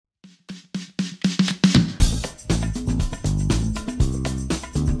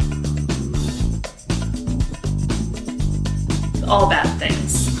all bad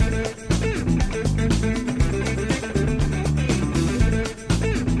things.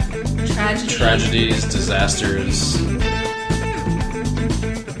 Tragedies, disasters.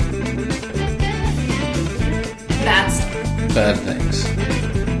 Bad stuff. Bad things.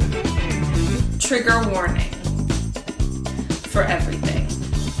 Trigger warning for everything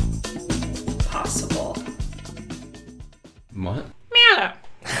possible. What? Hello.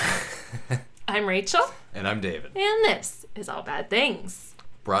 I'm Rachel, And I'm David. and this is All Bad Things.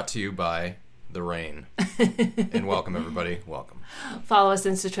 Brought to you by The Rain. And welcome, everybody. Welcome. Follow us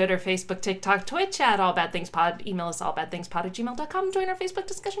on Twitter, Facebook, TikTok, Twitch at All Bad Things Pod. Email us allbadthingspod@gmail.com. Join our Facebook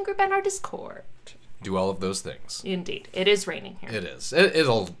discussion group and our Discord. Do all of those things. Indeed. It is raining here. It is.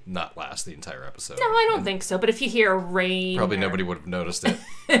 It'll not last the entire episode. No, I don't think so. But if you hear rain... Probably or nobody would have noticed it.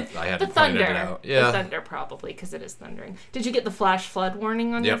 If I the hadn't thunder. pointed it out. Yeah. The thunder, probably, because it is thundering. Did you get the flash flood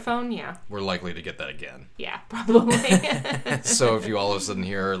warning on your Yep. phone? Yeah. We're likely to get that again. Yeah, probably. So if you all of a sudden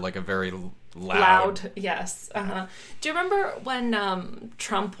hear like a very Loud, yes. Uh-huh. Do you remember when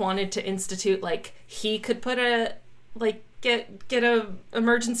Trump wanted to institute, like, he could put a, like, get a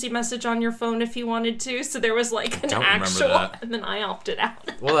emergency message on your phone if he wanted to? So there was, like, an don't remember actual, that. and then I opted out.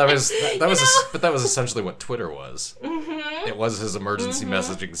 Well, but that was essentially what Twitter was. Mm-hmm. It was his emergency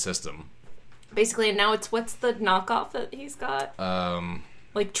messaging system. Basically, and now what's the knockoff that he's got?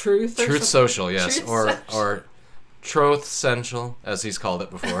 Like Truth or Truth something? Social, yes, Truth or Social. or Troth Central, as he's called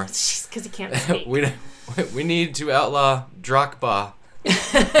it before. Because he can't speak. we need to outlaw Drakba.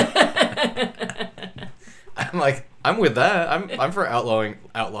 I'm with that. I'm for outlawing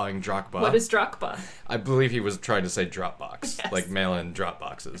Drakba. What is Drakba? I believe he was trying to say Dropbox, Yes. like mail-in drop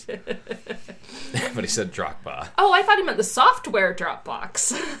boxes. But he said Drakba. Oh, I thought he meant the software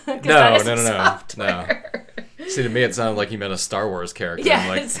Dropbox. No. See, to me, it sounded like he meant a Star Wars character. Yeah, I'm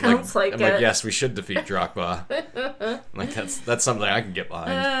like, it sounds like I'm it. yes, we should defeat Drakba. I'm like, that's something I can get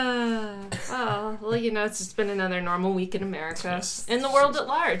behind. Well, it's just been another normal week in America. Yes. In the world at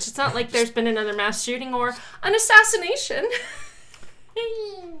large. It's not like there's been another mass shooting or an assassination.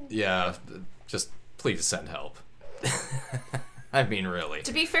 Yeah, just please send help. I mean, really.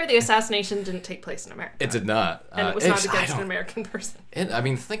 To be fair, the assassination didn't take place in America. It did not. And it was not against an American person. I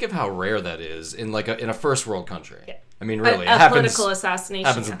mean, think of how rare that is in in a first world country. Yeah. I mean, really, A it happens. political assassination.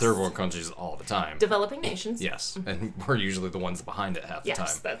 Happens in yes. third world countries all the time. Developing nations. Yes, and we're usually the ones behind it half the time.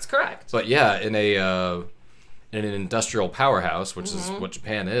 Yes, that's correct. But yeah, in an industrial powerhouse, which is what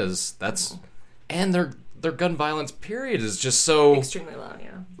Japan is, and their gun violence period is just so Extremely low, yeah.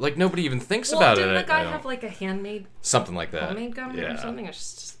 like nobody even thinks about it. Didn't the guy I don't- have like a handmade, something like that? homemade gun yeah. or something?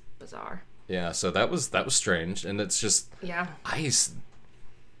 It's just bizarre. Yeah, so that was strange, and it's just Yeah.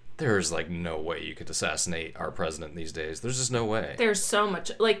 there's like no way you could assassinate our president these days. There's just no way. There's so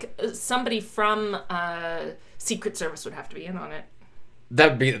much, like, somebody from Secret Service would have to be in on it,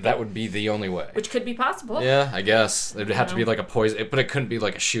 That would be the only way. which could be possible. Yeah, I guess it'd have to be know. like a poison, but it couldn't be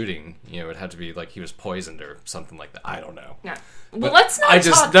like a shooting. It'd have to be like he was poisoned or something like that. I don't know. Yeah. Well, But let's not I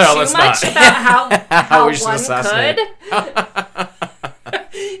just- talk no, too let's much not. about how we should one assassinate. could.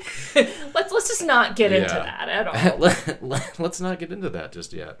 Let's just not get into that at all. Let's not get into that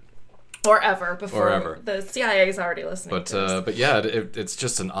just yet. Or ever, before Or ever. the CIA is already listening But to us. but yeah, it's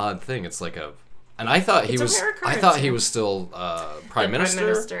just an odd thing. It's like and I thought he It's a was. rare I occurrence, thought he yeah. was still prime minister. Prime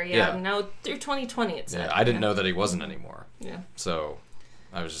Minister, yeah. No, through 2020 it said. Yeah, I didn't know that he wasn't anymore. Yeah. So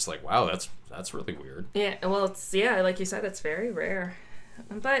I was just like, wow, that's really weird. Yeah, well, like you said, it's very rare.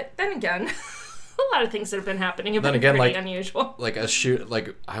 But then again, a lot of things that have been happening have Then been again, pretty like- unusual. Like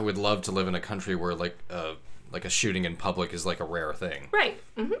I would love to live in a country where like a shooting in public is like a rare thing. Right.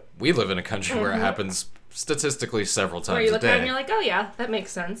 Mm-hmm. We live in a country where it happens statistically several Where times you a look at it and day. you're like, oh yeah, that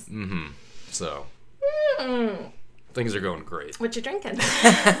makes sense. So things are going great. What you drinking?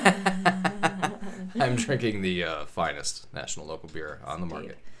 I'm drinking the finest national local beer on the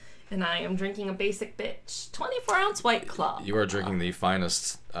market. And I am drinking a basic bitch 24-ounce White Claw. You are drinking the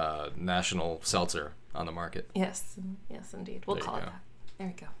finest national seltzer on the market. Yes, indeed. We'll There call you it go. that.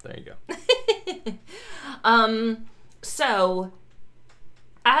 There you go. There you go. So,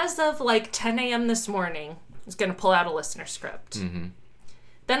 as of like 10 a.m. this morning, I was going to pull out a listener script. Mm-hmm.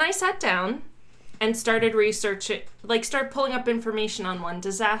 Then I sat down and started started pulling up information on one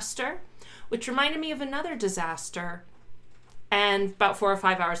disaster, which reminded me of another disaster. And about 4 or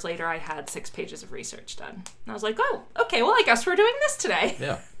 5 hours later, I had 6 pages of research done. And I was like, oh, okay, well, I guess we're doing this today.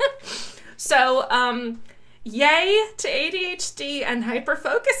 Yeah. So, yay to ADHD and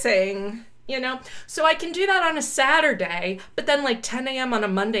hyperfocusing, So I can do that on a Saturday, but then like 10 a.m. on a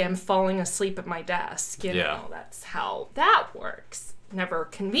Monday, I'm falling asleep at my desk. Yeah. That's how that works. Never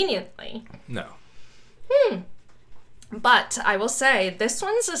conveniently. No. But I will say, this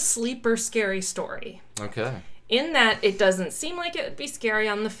one's a sleeper scary story. Okay. In that it doesn't seem like it would be scary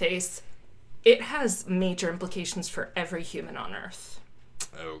on the face. It has major implications for every human on Earth.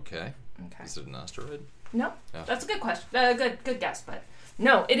 Okay. Okay. Is it an asteroid? No, Oh. that's a good question. Good guess, but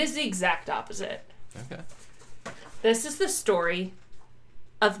no, it is the exact opposite. Okay. This is the story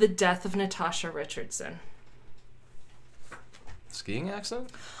of the death of Natasha Richardson. Skiing accident?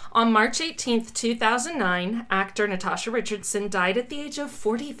 On March 18th, 2009, actor Natasha Richardson died at the age of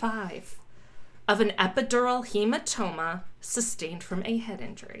 45 of an epidural hematoma sustained from a head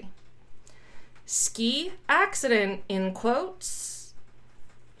injury. Ski accident, in quotes.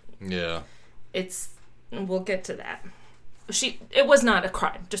 Yeah. We'll get to that. It was not a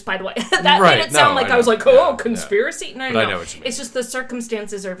crime, just by the way. That Right, made it sound no, like I I was know. like, oh, Yeah, conspiracy? No, But no. I know what you mean. It's just the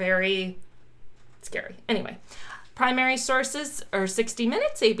circumstances are very scary. Anyway, primary sources are 60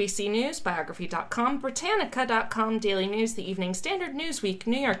 Minutes, ABC News, Biography.com, Britannica.com, Daily News, The Evening Standard, Newsweek,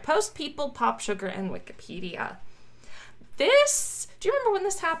 New York Post, People, Pop Sugar, and Wikipedia. Do you remember when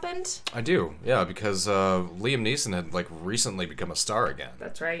this happened? I do, yeah, because Liam Neeson had like recently become a star again.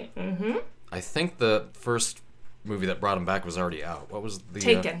 That's right. Mm-hmm. I think the first movie that brought him back was already out. What was the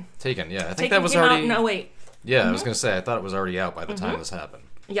Taken. Taken, yeah. I think Taken that was came already. out in 08. Yeah, I was gonna say I thought it was already out by the time this happened.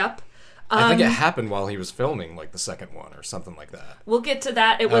 Yep. I think it happened while he was filming like the second one or something like that. We'll get to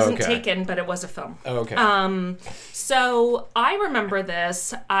that. It wasn't okay. Taken, but it was a film. Oh, okay. So I remember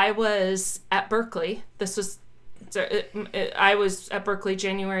this. I was at Berkeley. I was at Berkeley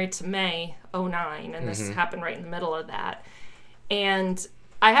January to May 2009, and this happened right in the middle of that. And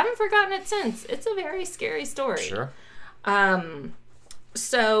I haven't forgotten it since. It's a very scary story. Sure.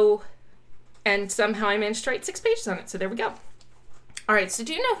 So, and somehow I managed to write 6 pages on it. So there we go. All right. So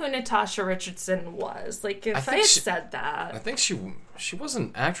do you know who Natasha Richardson was? Like, if I had said I that. think she was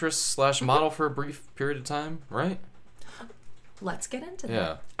an actress / model for a brief period of time, right? Let's get into that.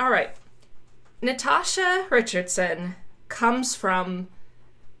 Yeah. All right. Natasha Richardson comes from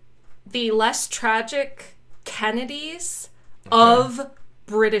the less tragic Kennedys of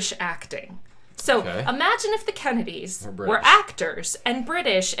British acting. So Okay. imagine if the Kennedys Or were British. actors and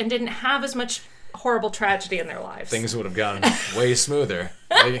British and didn't have as much horrible tragedy in their lives. Things would have gone way smoother.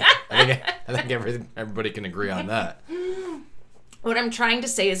 I think everybody can agree on that. What I'm trying to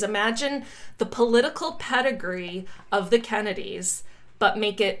say is imagine the political pedigree of the Kennedys, but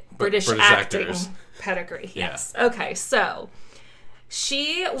make it British acting actors. pedigree. Yeah. Yes. Okay, so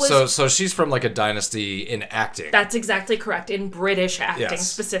she was... So she's from like a dynasty in acting. That's exactly correct, in British acting Yes.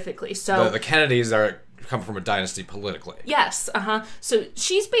 specifically. So The Kennedys come from a dynasty politically. yes, So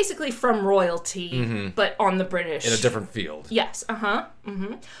she's basically from royalty, but on the British... In a different field. Yes,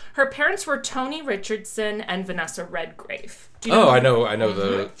 Her parents were Tony Richardson and Vanessa Redgrave. Do you know I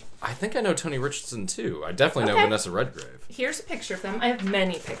know I think I know Tony Richardson too. I definitely know Okay. Vanessa Redgrave. Here's a picture of them. I have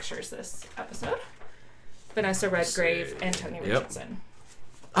many pictures this episode. Vanessa Redgrave and Tony Yep. Richardson.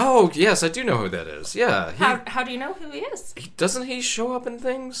 Oh, yes, I do know who that is. Yeah. How do you know who he is? Doesn't he show up in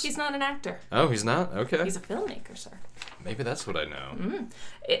things? He's not an actor. Oh, he's not? Okay. He's a filmmaker, sir. Maybe that's what I know.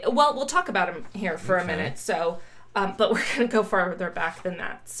 Well, we'll talk about him here for a minute. So, but we're going to go farther back than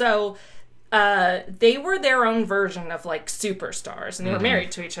that. So, they were their own version of like superstars, and they were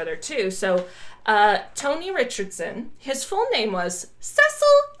married to each other too. So, Tony Richardson, his full name was Cecil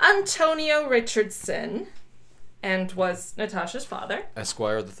Antonio Richardson, and was Natasha's father.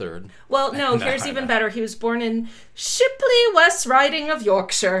 Esquire the Third. Well, no, here's even better. He was born in Shipley, West Riding of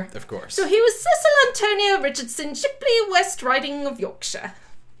Yorkshire. Of course. So he was Cecil Antonio Richardson, Shipley, West Riding of Yorkshire.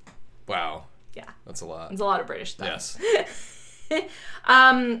 Wow. Yeah, That's a lot. it's a lot of British stuff. Yes.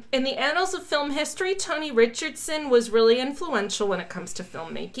 In the annals of film history, Tony Richardson was really influential when it comes to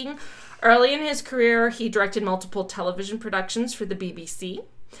filmmaking. Early in his career, he directed multiple television productions for the BBC.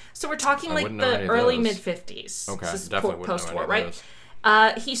 So we're talking like wouldn't know any the of early those. mid-50s. Okay, This is definitely wouldn't know post-war, any of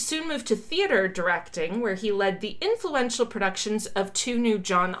right? those. He soon moved to theater directing, where he led the influential productions of 2 new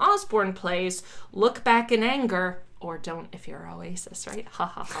John Osborne plays, Look Back in Anger, or Don't If You're Oasis, right? Ha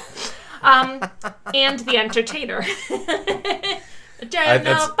ha ha. And The Entertainer. Don't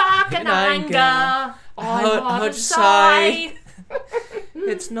look back in anger, I want to sigh.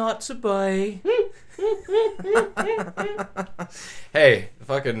 It's not so bye. Hey,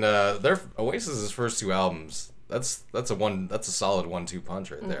 fucking their Oasis's first 2 albums. That's a solid 1-2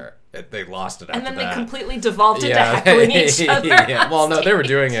 punch right there. They lost it after And then that. they completely devolved into heckling each other. Yeah. Well, no, they were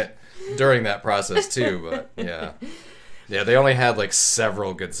doing it during that process too, but yeah. Yeah, they only had like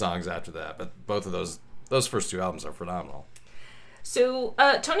several good songs after that, but both of those first 2 albums are phenomenal. So,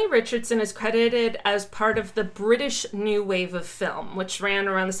 Tony Richardson is credited as part of the British New Wave of film, which ran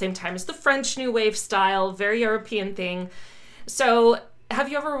around the same time as the French New Wave style, very European thing. So, have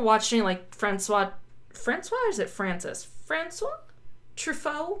you ever watched any, like, Francois, or is it Francis? Francois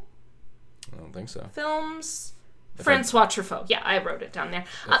Truffaut I don't think so. films? Francois Truffaut. Yeah, I wrote it down there.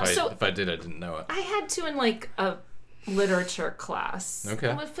 If I did, I didn't know it. I had to in, like, a literature class.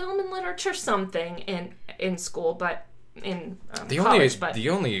 Okay. With film and literature something in school, but in The college. But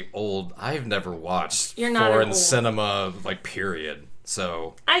only old I've never watched You're not foreign an old- cinema, like, period.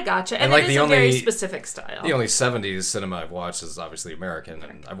 So I gotcha. And like it is the a very only- specific style. the only 70s cinema I've watched is obviously American,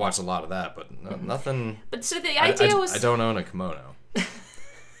 and I've watched a lot of that, but nothing. But so the idea was... I don't own a kimono.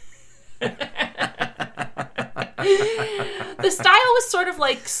 The style was sort of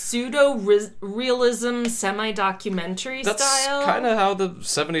like pseudo-realism, semi-documentary That's style. kind of how the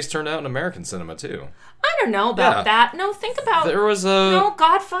 70s turned out in American cinema, too. I don't know about Yeah. that. No, think about... There was a... No,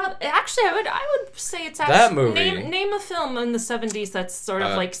 Godfather... Actually, I would say it's actually... That movie. Name a film in the 70s that's sort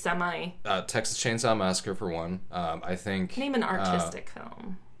of like semi... Texas Chainsaw Massacre, for one. I think... Name an artistic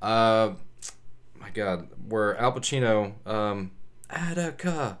film. My God. Where Al Pacino...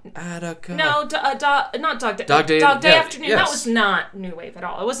 Attica. No, not Dog Day. Dog Day- Dog Day yeah, Afternoon. yes. That was not New Wave at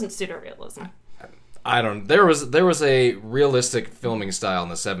all. It wasn't pseudo-realism. I don't... There was a realistic filming style in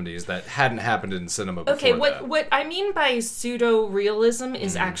the 70s that hadn't happened in cinema before Okay, that. what I mean by pseudo-realism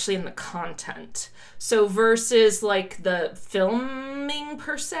is actually in the content. So versus like the filming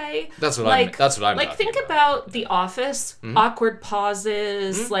per se. That's what like, I'm like talking think about. about The Office, awkward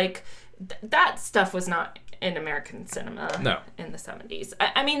pauses, like that stuff was not in American cinema No. in the 70s.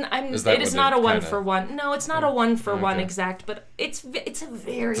 I mean, Is that it is what not it a one kinda- for one. No, it's not a one for one Okay. exact, but it's a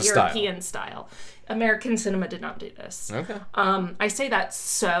very It's a style. European style. American cinema did not do this. Okay. I say that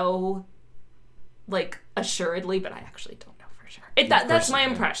so, like, assuredly, but I actually don't know for sure. That's my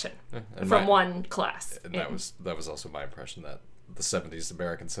impression And from my- one class. And that was also my impression that the 70s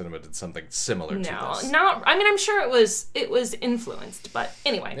American cinema did something similar to No, this. not. I mean, I'm sure it was influenced, but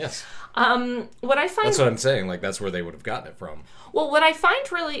anyway. Yes. What I find That's what I'm saying. Like, that's where they would have gotten it from. Well, what I find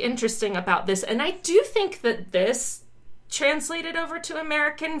really interesting about this, and I do think that this translated over to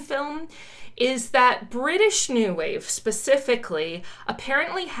American film, is that British New Wave specifically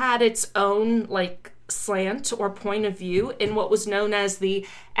apparently had its own, like, slant or point of view in what was known as the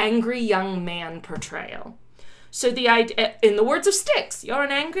angry young man portrayal. So the idea, in the words of Styx, you're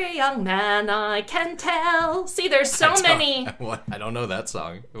an angry young man, I can tell. See, there's so many... What? I don't know that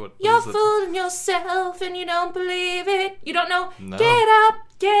song. What You're is it? fooling yourself and you don't believe it. You don't know. No. Get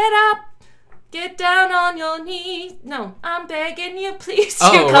up, get down on your knees. No, I'm begging you, please.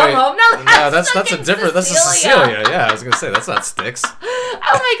 Oh, you come wait. home. No, that's a fucking different. That's a Cecilia. Yeah, I was gonna say that's not Styx. Oh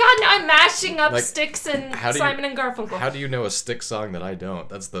my God! Now I'm mashing up Like, Styx and how do you- Simon and Garfunkel. How do you know a Styx song that I don't?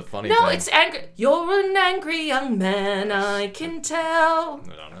 That's the funny no, thing. it's angry. You're an angry young man. I can tell.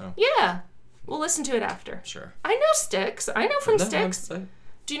 I don't know. Yeah, we'll listen to it after. Sure. I know Styx. I know from No, Styx.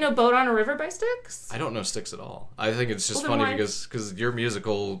 Do you know Boat on a River by Styx? I don't know Styx at all. I think it's just Well, then funny why- because your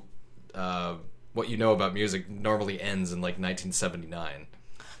musical, what you know about music normally ends in like 1979.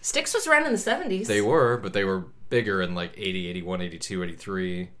 Styx was around in the 70s. They were, but they were bigger in like 80, 81, 82,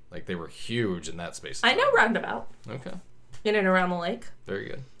 83. Like they were huge in that space. I know Roundabout. Okay. In and around the lake. Very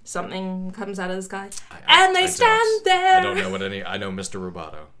good. Something comes out of the sky. I And they don't. stand there. I don't know what any. I know Mr.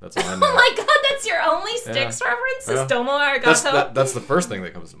 Rubato. That's all I know. Oh my God, that's your only Styx reference? Is Yeah. Domo Arigato? That's the first thing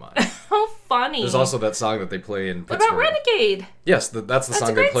that comes to mind. How funny. There's also that song that they play in What Pittsburgh. about Renegade? Yes, that's the That's a song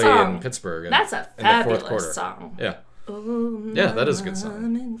they great play song. in Pittsburgh. That's a in the fourth fabulous quarter. song. Yeah. Oh, Yeah, that is a good song.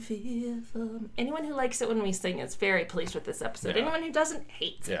 I'm in fear for... Anyone who likes it when we sing is very pleased with this episode. Yeah. Anyone who doesn't,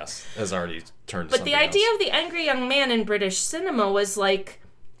 hates it. Yes, has already turned to But something the idea else. of the angry young man in British cinema was like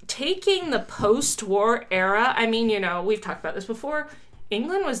taking the post-war era. I mean, you know, we've talked about this before.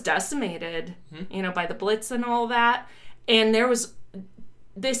 England was decimated, you know, by the Blitz and all that. And there was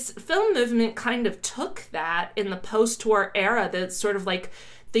this film movement kind of took that in the post-war era, that sort of like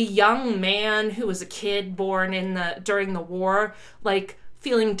the young man who was a kid born during the war, like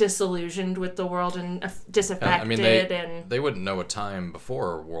feeling disillusioned with the world and disaffected. I mean, they wouldn't know a time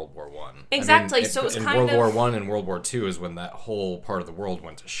before World War One. Exactly, so it was in kind World of- War One and World War Two is when that whole part of the world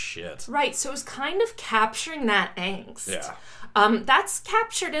went to shit. Right, so it was kind of capturing that angst. Yeah. That's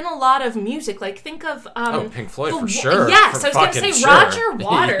captured in a lot of music. Like, think of... Pink Floyd, the for sure. Yes, For I was going to fucking say sure. Roger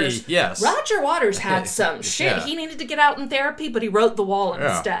Waters. Yes. Roger Waters had some shit. Yeah. He needed to get out in therapy, but he wrote The Wall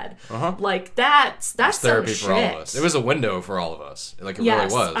Yeah. instead. Uh-huh. Like, that's some Therapy shit. for all of us. It was a window for all of us. Like, it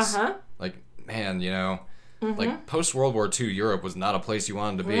Yes, really was. uh-huh. Like, man, you know, like, post-World War II Europe was not a place you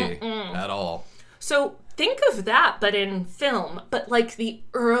wanted to be at all. So think of that, but in film, but like the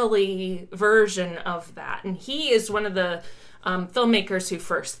early version of that. And he is one of the filmmakers who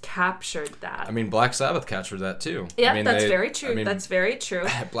first captured that. I mean, Black Sabbath captured that too. Yeah, I mean, that's very true. That's very true.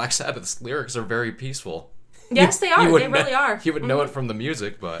 Black Sabbath's lyrics are very peaceful. Yes, they are. They really are. You would know it from the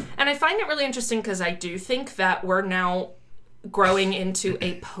music, but... And I find it really interesting because I do think that we're now growing into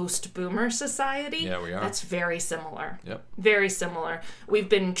a post-boomer society. Yeah, we are. That's very similar. Yep. Very similar. We've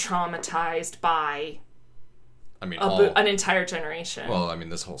been traumatized by an entire generation. Well, I mean,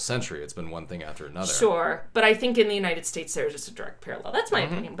 this whole century, it's been one thing after another. Sure. But I think in the United States, there's just a direct parallel. That's my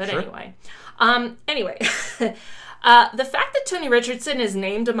opinion. But sure. Anyway. The fact that Tony Richardson is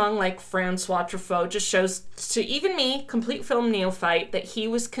named among, like, Francois Truffaut just shows, to even me, complete film neophyte, that he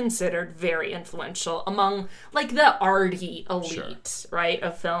was considered very influential among, like, the arty elite, right,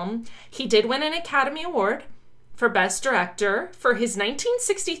 of film. He did win an Academy Award for Best Director for his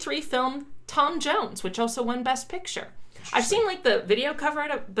 1963 film Tom Jones, which also won Best Picture. I've seen, like, the video cover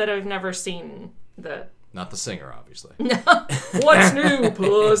of it, but I've never seen the... Not the singer, obviously. No. What's new,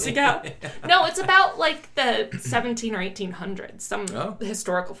 pussycat? No, it's about, like, the 17 or 1800s. Some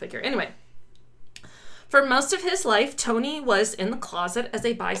historical figure. Anyway. For most of his life, Tony was in the closet as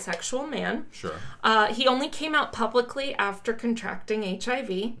a bisexual man. Sure. He only came out publicly after contracting HIV.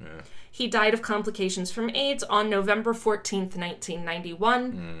 Yeah. He died of complications from AIDS on November 14th,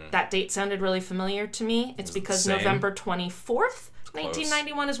 1991. That date sounded really familiar to me. It's because November 24th,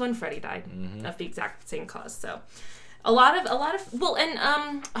 1991 is when Freddie died of the exact same cause. So a lot of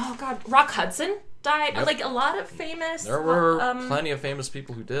Rock Hudson died. Yep. Like a lot of famous. There were plenty of famous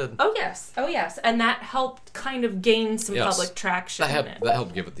people who did. Oh yes, and that helped kind of gain some public traction. That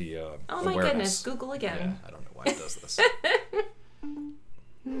helped give it the oh my awareness. Goodness, Google again. Yeah, I don't know why it does this.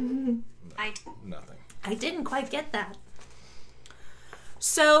 Nothing. I didn't quite get that.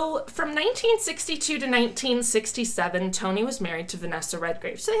 So, from 1962 to 1967, Tony was married to Vanessa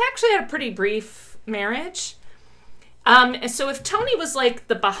Redgrave. So they actually had a pretty brief marriage. So if Tony was like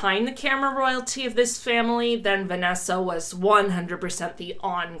the behind-the-camera royalty of this family, then Vanessa was 100% the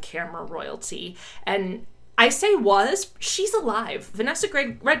on-camera royalty. And I say she's alive. Vanessa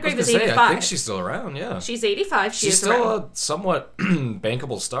Redgrave is 85. I think she's still around, yeah. She's 85. She's still a somewhat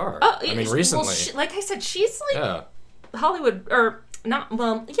bankable star. I mean, recently. Well, like I said, she's like Hollywood, or...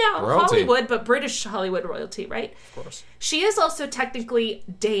 royalty. Hollywood, but British Hollywood royalty, right? Of course. She is also technically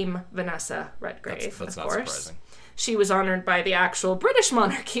Dame Vanessa Redgrave, that's of not course. Surprising. She was honored by the actual British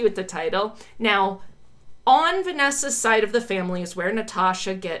monarchy with the title. Now, on Vanessa's side of the family is where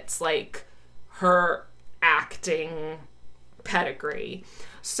Natasha gets, like, her acting pedigree.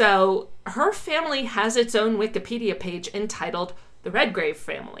 So, her family has its own Wikipedia page entitled The Redgrave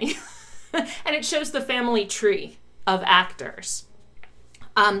Family. And it shows the family tree of actors.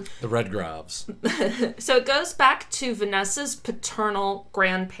 The Redgraves. So it goes back to Vanessa's paternal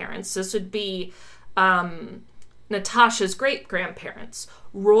grandparents. This would be Natasha's great-grandparents,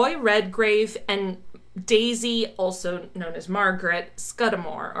 Roy Redgrave and Daisy, also known as Margaret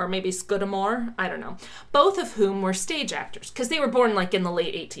Scudamore, or maybe Scudamore, I don't know, both of whom were stage actors, because they were born like in the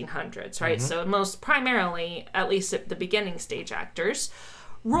late 1800s, right? So most primarily, at least at the beginning, stage actors.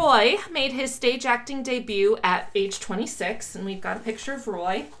 Roy made his stage acting debut at age 26, and we've got a picture of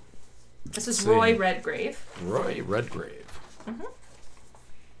Roy. This is Roy Redgrave. Roy Redgrave.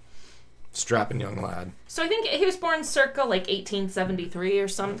 Strapping young lad. So I think he was born circa like 1873 or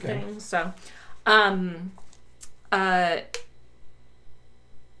something. Okay. So,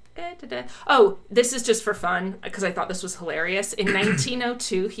 this is just for fun, because I thought this was hilarious. In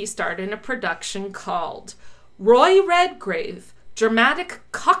 1902, he starred in a production called Roy Redgrave, Dramatic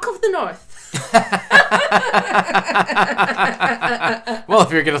Cock of the North. Well,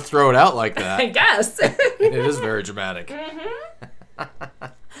 if you're going to throw it out like that. I guess. It is very dramatic.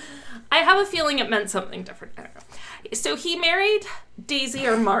 I have a feeling it meant something different. I don't know. So he married Daisy,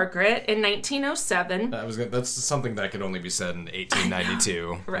 or Margaret, in 1907. That's something that could only be said in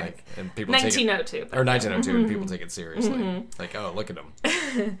 1892. Right. Like, and people 1902. Or 1902, and people take it seriously. Like, oh, look at him.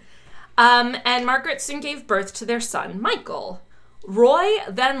 And Margaret soon gave birth to their son, Michael. Roy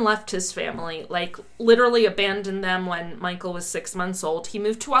then left his family, like literally abandoned them when Michael was 6 months old. He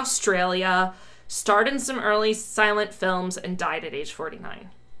moved to Australia, starred in some early silent films, and died at age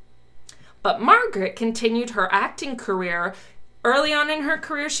 49. But Margaret continued her acting career. Early on in her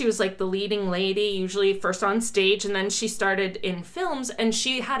career, she was like the leading lady, usually first on stage, and then she started in films, and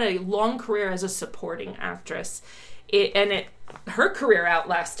she had a long career as a supporting actress. Her career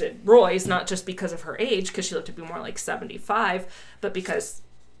outlasted Roy's, not just because of her age, because she lived to be more like 75, but because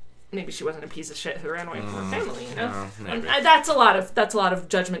maybe she wasn't a piece of shit who ran away from her family, you know? maybe. And that's a lot of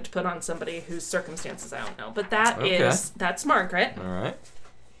judgment to put on somebody whose circumstances I don't know. But that's Margaret. All right.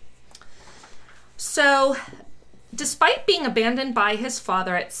 So, despite being abandoned by his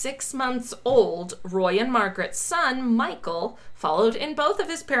father at 6 months old, Roy and Margaret's son, Michael, followed in both of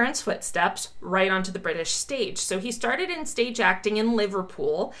his parents' footsteps right onto the British stage. So he started in stage acting in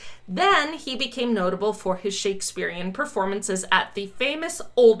Liverpool. Then he became notable for his Shakespearean performances at the famous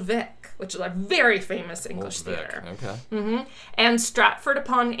Old Vic, which is a very famous English theatre. Okay. And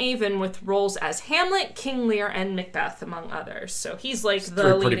Stratford-upon-Avon with roles as Hamlet, King Lear, and Macbeth, among others. So he's like the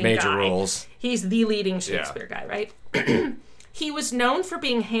Three leading pretty major guy. roles. He's the leading Shakespeare guy, right? He was known for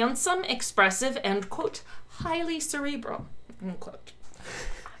being handsome, expressive, and, quote, highly cerebral, unquote.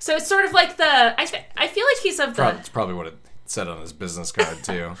 So it's sort of like I feel like he's of the... It's probably what it said on his business card,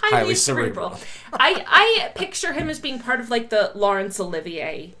 too. highly cerebral. I picture him as being part of, like, the Laurence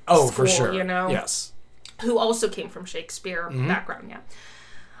Olivier Oh, school, for sure. you know? Yes. Who also came from Shakespeare background,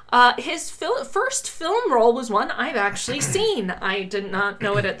 yeah. His first film role was one I've actually seen. I did not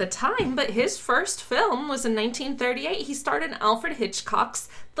know it at the time, but his first film was in 1938. He starred in Alfred Hitchcock's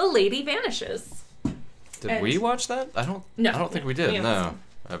The Lady Vanishes. Did we watch that? I don't think we did. No,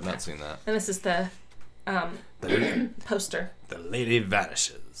 I've not seen that. And this is the poster. The Lady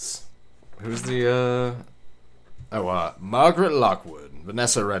Vanishes. Who's the, Margaret Lockwood,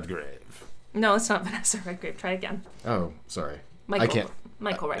 Vanessa Redgrave. No, it's not Vanessa Redgrave. Try again. Oh, sorry. Michael, I can't.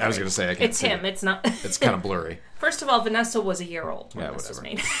 Michael Redgrave. I was going to say, I can't It's see him. it. It's not. It's kind of blurry. First of all, Vanessa was a year old when Yeah, this was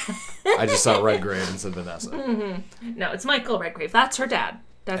whatever. made. I just saw Redgrave and said Vanessa. No, it's Michael Redgrave. That's her dad.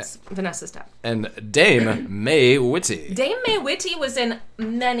 That's Vanessa's dad. And Dame May Whitty. Dame May Whitty was in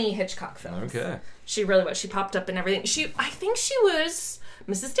many Hitchcock films. Okay. She really was. She popped up in everything. I think she was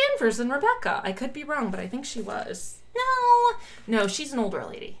Mrs. Danvers and Rebecca. I could be wrong, but I think she was. No, she's an older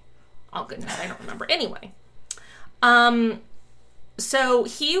lady. Oh goodness, I don't remember. Anyway, so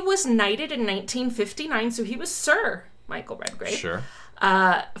he was knighted in 1959. So he was Sir Michael Redgrave. Sure.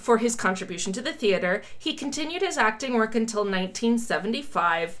 For his contribution to the theater. He continued his acting work until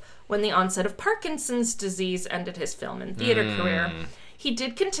 1975, when the onset of Parkinson's disease ended his film and theater career. He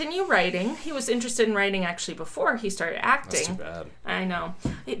did continue writing. He was interested in writing actually before he started acting. That's too bad. I know.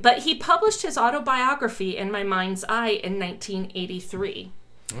 But he published his autobiography, In My Mind's Eye, in 1983.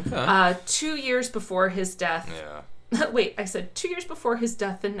 Okay. 2 years before his death. Yeah. Wait, I said 2 years before his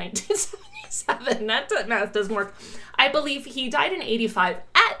death in 1977. That math doesn't work. I believe he died in 85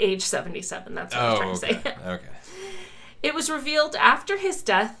 at age 77. That's what I was trying to say. Okay. It was revealed after his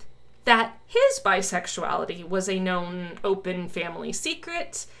death that his bisexuality was a known open family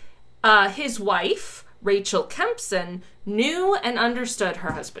secret. His wife, Rachel Kempson, knew and understood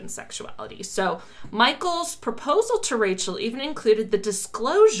her husband's sexuality. So Michael's proposal to Rachel even included the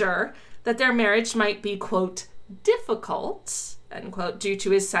disclosure that their marriage might be, quote, difficult, end quote, due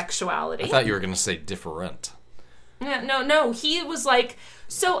to his sexuality. I thought you were going to say different. Yeah, no. He was like,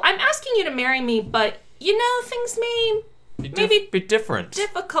 so I'm asking you to marry me, but, you know, things may maybe be different.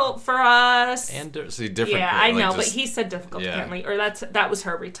 difficult for us. And see, different. Yeah, I like know, just- but he said difficult yeah. apparently, or that was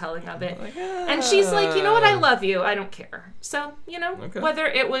her retelling of it. Like, And she's like, you know what, I love you, I don't care. So, you know, Okay. whether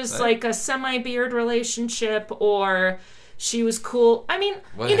it was like a semi-beard relationship or she was cool. I mean,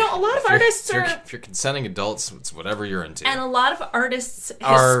 Well, you know, a lot of artists are, If you're consenting adults, it's whatever you're into. and a lot of artists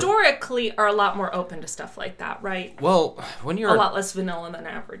Are- historically are a lot more open to stuff like that, right? Well, when A you're lot less vanilla than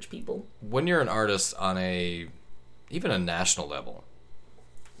average people. when you're an artist on even a national level,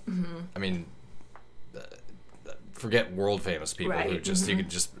 I mean, forget world famous people who Right, just you could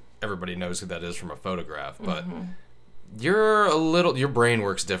just everybody knows who that is from a photograph, but your brain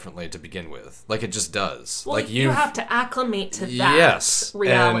works differently to begin with, like it just does. Well, like you have to acclimate to that yes,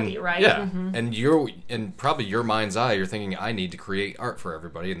 reality, and, right? Yeah, and probably your mind's eye, you're thinking, I need to create art for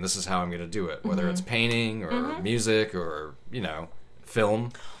everybody, and this is how I'm going to do it, whether it's painting or music or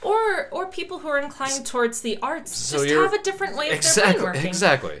film. Or people who are inclined towards the arts So just you're- have a different way of their brain working.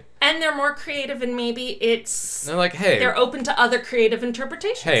 Exactly. And they're more creative, and maybe it's They're like, hey, they're open to other creative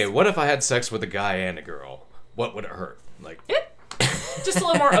interpretations. hey, what if I had sex with a guy and a girl? What would it hurt? Like, Just a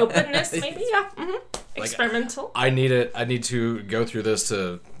little more openness, maybe. Yeah. Experimental. I need to go through this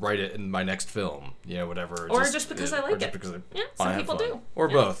to write it in my next film. Whatever. Or just because I like or just it. because Yeah, I some have people fun. do. Or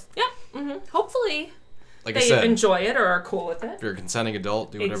Yeah. both. Yeah. Hopefully Like I they said, enjoy it or are cool with it. if you're a consenting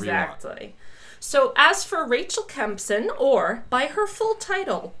adult, do whatever you want. Exactly. So as for Rachel Kempson, or by her full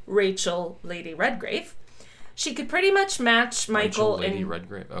title, Rachel Lady Redgrave, she could pretty much match Michael Rachel Lady in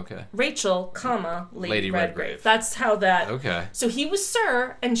Redgrave. Okay. Rachel, comma, Lady Redgrave. Redgrave. That's how that. Okay. So he was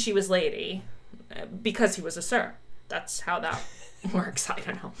Sir and she was Lady, because he was a Sir. that's how that works. I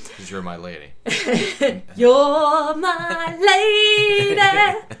don't know. Because you're my lady. You're my lady.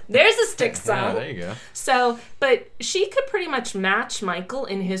 There's a stick song. Yeah, there you go. So, but she could pretty much match Michael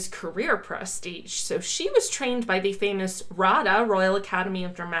in his career prestige. So she was trained by the famous RADA, Royal Academy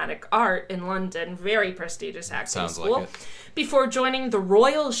of Dramatic Art in London, very prestigious acting Sounds school, like it. before joining the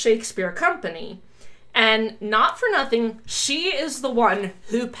Royal Shakespeare Company. And not for nothing, she is the one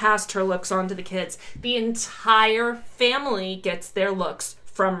who passed her looks on to the kids. The entire family gets their looks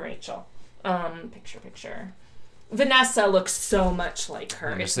from Rachel. Picture. Vanessa looks so much like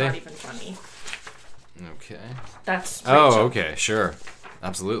her. It's not even funny. Okay. That's Rachel. Oh, okay, sure.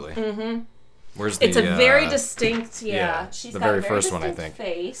 Absolutely. Mm-hmm. Where's the... It's a very distinct, she's the got a very very first one, I distinct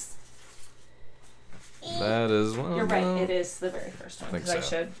think. face. That is one. You're right, it is the very first one, I think because I so.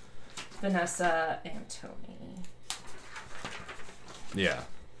 showed Vanessa and Tony. Yeah.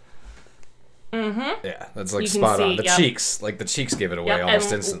 Mm-hmm. Yeah, that's like You can spot see, on. The yep. cheeks, like the cheeks give it away Yep,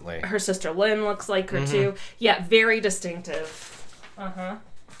 almost and instantly. Her sister Lynn looks like her Mm-hmm. too. Yeah, very distinctive.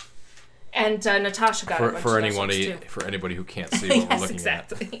 And Natasha got a bunch for of those looks, anybody too. for anybody who can't see what we're Yes, looking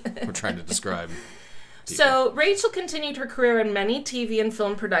exactly. at, we're trying to describe. So, Rachel continued her career in many TV and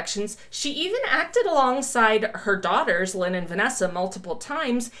film productions. She even acted alongside her daughters, Lynn and Vanessa, multiple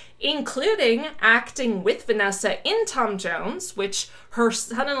times, including acting with Vanessa in Tom Jones, which her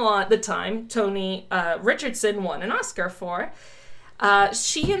son-in-law at the time, Tony Richardson, won an Oscar for.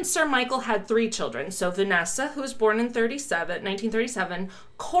 She and Sir Michael had 3 children. So, Vanessa, who was born in 1937,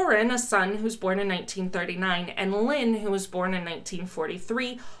 Corin, a son who was born in 1939, and Lynn, who was born in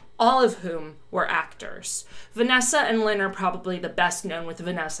 1943, all of whom were actors. Vanessa and Lynn are probably the best known, with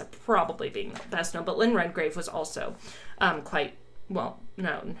Vanessa probably being the best known, but Lynn Redgrave was also quite well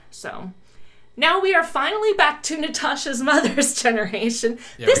known. So now we are finally back to Natasha's mother's generation.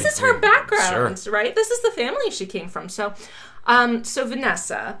 Yeah, this is her background, sure. right? This is the family she came from. So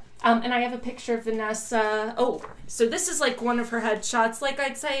Vanessa, and I have a picture of Vanessa. Oh, so this is like one of her headshots, like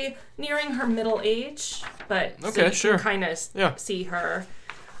I'd say nearing her middle age, but Okay, so you sure. can kind of Yeah. see her.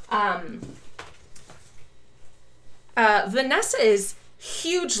 Vanessa is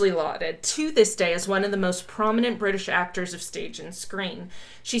hugely lauded to this day as one of the most prominent British actors of stage and screen.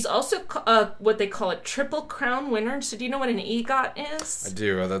 She's also what they call a Triple Crown winner. So do you know what an EGOT is? I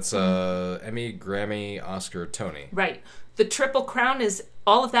do. That's Emmy, Grammy, Oscar, Tony. Right. The Triple Crown is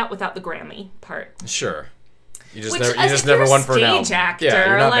all of that without the Grammy part. Sure. You just Which, never, you as just if you're never a won for an album. stage actor,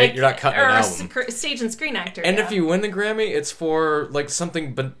 Yeah, like, you're not cutting or an a album. stage and screen actor. And yeah. if you win the Grammy, it's for like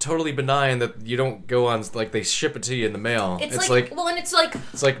something totally benign that you don't go on, like they ship it to you in the mail. It's like well, and it's like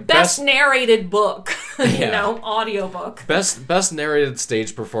like best narrated book, you Yeah. know, audiobook. best narrated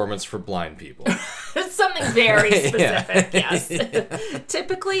stage performance for blind people. It's something very Yeah. specific, yes.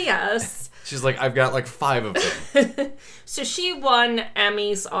 Typically, yes. She's like, I've got like 5 of them. So she won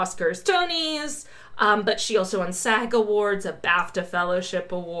Emmys, Oscars, Tonys, but she also won SAG Awards, a BAFTA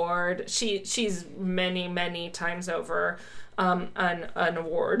Fellowship Award. She's many times over an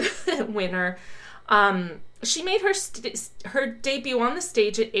award winner. She made her debut on the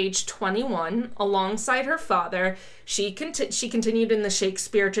stage at age 21 alongside her father. She continued in the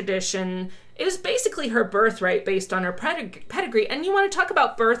Shakespeare tradition. It was basically her birthright based on her pedigree. And you want to talk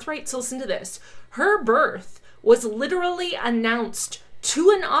about birthrights? Listen to this. Her birth was literally announced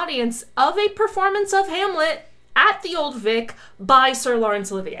to an audience of a performance of Hamlet at the Old Vic by Sir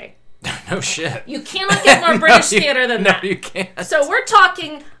Laurence Olivier. No shit. You cannot get more British theater than that. No, you can't. So we're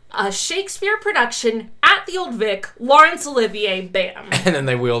talking a Shakespeare production at the Old Vic, Laurence Olivier, bam. And then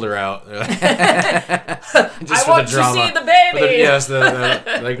they wheeled her out. Just I for want the drama. to see the baby. Yes,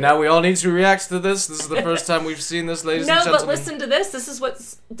 like now we all need to react to this. This is the first time we've seen this, ladies and No, gentlemen. but listen to this. This is what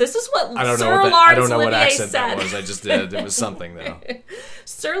I don't know Sir what Laurence I don't know what Olivier accent said. that was. I just did. It was something though.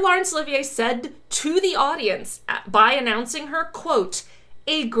 Sir Laurence Olivier said to the audience by announcing her, quote,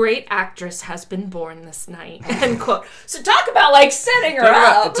 "A great actress has been born this night," end quote. So talk about like setting her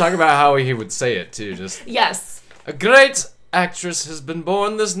up. Talk about how he would say it too. Just Yes. a great actress has been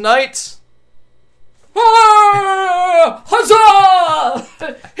born this night. Ah! Huzzah!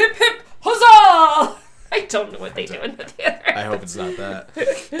 Hip hip huzzah! I don't know what they do in the theater. I hope it's not that.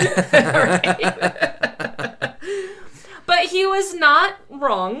 But he was not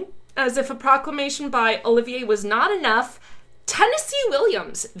wrong, as if a proclamation by Olivier was not enough. Tennessee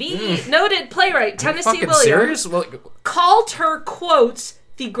Williams, the noted playwright Tennessee Fucking Williams, serious? Well, called her, quote,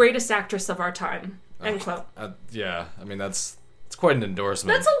 the greatest actress of our time, end quote. yeah. I mean, it's quite an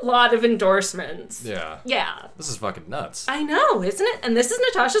endorsement. That's a lot of endorsements. Yeah. Yeah. This is fucking nuts. I know, isn't it? And this is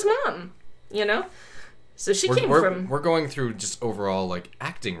Natasha's mom, you know? So she came from... We're going through just overall, like,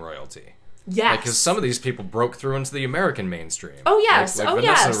 acting royalty. Yes. Because some of these people broke through into the American mainstream. Oh, yes. Like Oh,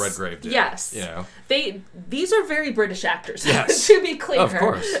 Vanessa yes. Redgrave did. Yes. You know? These are very British actors, Yes. to be clear. Of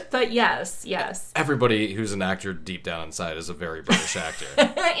course. But yes. Everybody who's an actor deep down inside is a very British actor.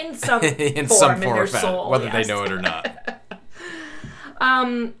 In some In form, some in form their or fashion, soul, whether yes. they know it or not.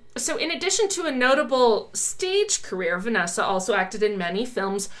 So in addition to a notable stage career, Vanessa also acted in many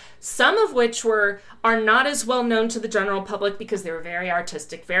films, some of which are not as well known to the general public because they were very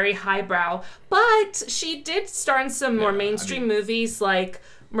artistic, very highbrow, but she did star in some more mainstream movies like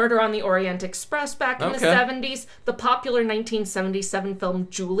Murder on the Orient Express back in the 70s, the popular 1977 film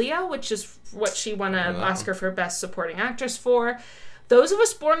Julia, which is what she won an Oscar for Best Supporting Actress for. Those of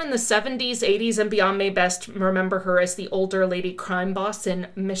us born in the 70s, 80s, and beyond may best remember her as the older lady crime boss in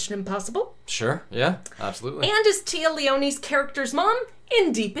Mission Impossible. Sure, yeah, absolutely. And as Tia Leone's character's mom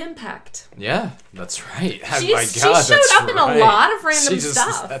in Deep Impact. Yeah, that's right. Oh She my God, showed that's up in a right. lot of random She just-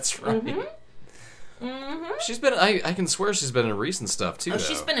 stuff. That's right. She's been. I can swear she's been in recent stuff too. Oh,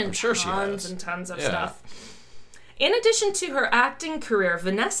 she's though. been in I'm sure she tons has. and tons of Yeah. stuff. In addition to her acting career,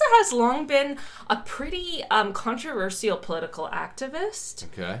 Vanessa has long been a pretty controversial political activist.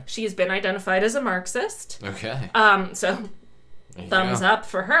 Okay. She has been identified as a Marxist. Okay. So There you thumbs go. up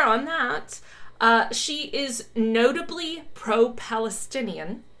for her on that. She is notably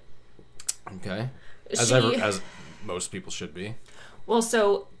pro-Palestinian. Okay. She- As most people should be. Well,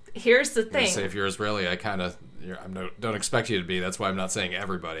 so here's the I'm gonna thing. say if you're Israeli, I don't expect you to be. That's why I'm not saying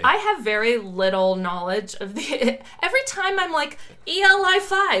everybody. I have very little knowledge of the. Every time I'm like ELI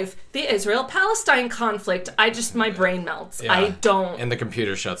 5, the Israel-Palestine conflict, my brain melts. Yeah. I don't. And the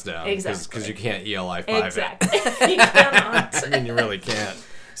computer shuts down. Exactly. Because you can't ELI 5 Exactly. You cannot. it. I mean, you really can't.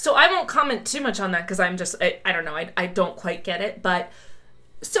 So I won't comment too much on that because I'm just I don't know. I don't quite get it. But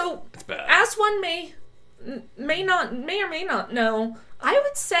so It's bad. as one may or may not know, I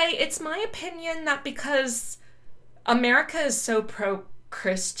would say it's my opinion that because America is so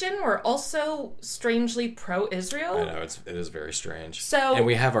pro-Christian, we're also strangely pro-Israel. I know, it is very strange. So- and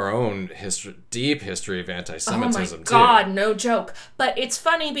we have our own deep history of Oh my anti-Semitism, God, too. no joke. But it's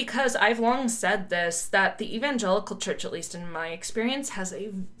funny because I've long said this, that the evangelical church, at least in my experience, has a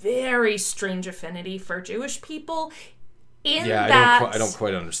very strange affinity for Jewish people. Yeah, I don't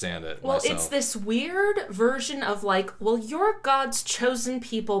quite understand it Well, myself. it's this weird version of like, well, you're God's chosen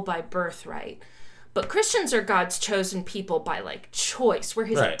people by birthright. But Christians are God's chosen people by like choice. We're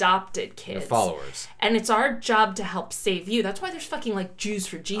his Right. adopted kids. Your followers. And it's our job to help save you. That's why there's fucking like Jews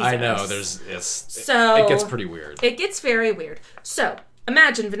for Jesus. I know, So it gets pretty weird. It gets very weird. So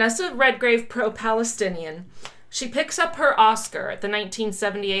imagine Vanessa Redgrave, pro-Palestinian. She picks up her Oscar at the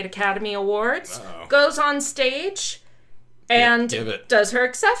 1978 Academy Awards, Uh-oh. goes on stage, and Give it. does her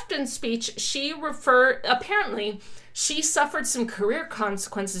acceptance speech. Apparently, she suffered some career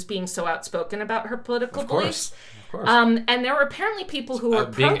consequences being so outspoken about her political Of course. beliefs. Of course. And there were apparently people who were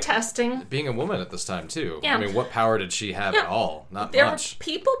being- protesting. Being a woman at this time, too. Yeah. I mean, what power did she have Yeah. at all? Not There much. were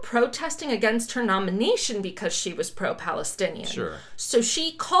people protesting against her nomination because she was pro-Palestinian. Sure. So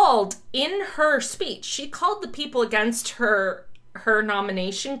she called, in her speech, she called the people against her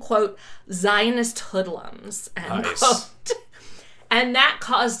nomination, quote, Zionist hoodlums, end Nice. quote. And that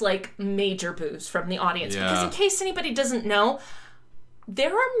caused, like, major boos from the audience. Yeah. Because in case anybody doesn't know,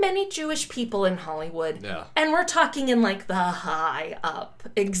 there are many Jewish people in Hollywood. Yeah. And we're talking in, like, the high up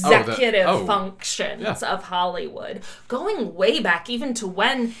executive functions Yeah. of Hollywood. Going way back, even to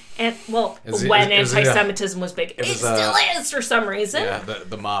when was it, anti-Semitism was big. It was, still is for some reason. Yeah,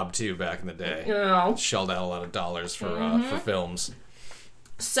 the mob, too, back in the day. You know. Shelled out a lot of dollars for films.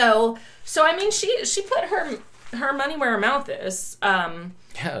 So I mean, she put her money where her mouth is.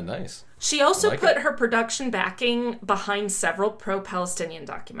 Yeah, nice. She also like put it. her production backing behind several pro-Palestinian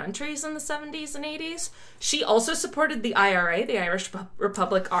documentaries in the 70s and 80s. She also supported the IRA, the Irish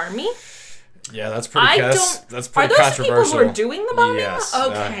Republic Army. Yeah, that's pretty. I That's don't. pretty Are those the controversial. people who are doing the bombing? Yes.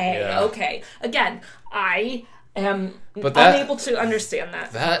 Okay. yeah. Okay. Again, I am But that- unable to understand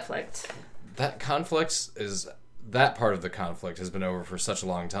that conflict. That conflict is that part of the conflict has been over for such a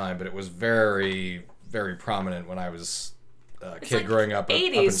long time, but it was very, very prominent when I was a kid like growing up.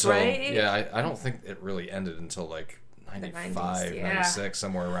 80s, up until, right? Yeah, I don't think it really ended until like 95, 90s, yeah. 96,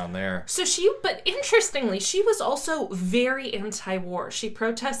 somewhere around there. So but interestingly, she was also very anti-war. She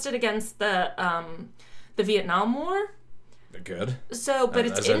protested against the Vietnam War. Good. So, but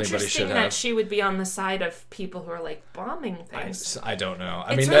As it's anybody interesting should that have. she would be on the side of people who are like bombing things. I don't know.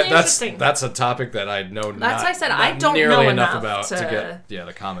 I It's mean, really that's interesting. that's a topic that I know. That's not, why I said not I don't nearly know enough enough about to-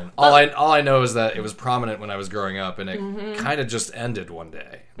 to comment. All I know is that it was prominent when I was growing up, and it kind of just ended one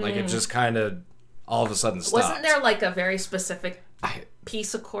day. Like it just kind of all of a sudden stopped. Wasn't there like a very specific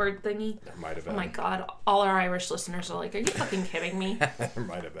peace accord thingy. There might have been. Oh my god, all our Irish listeners are like, are you fucking kidding me? There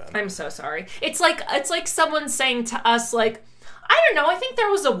might have been. I'm so sorry. It's like someone saying to us, like, I don't know, I think there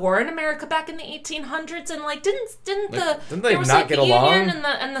was a war in America back in the 1800s, and like didn't they there was not like get the along? Union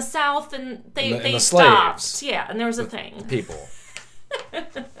and the South, and they the stopped. slaves. Yeah, and there was a thing. People.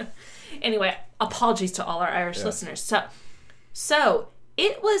 Anyway, apologies to all our Irish listeners. So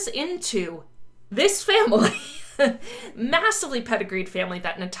it was into this family, massively pedigreed family,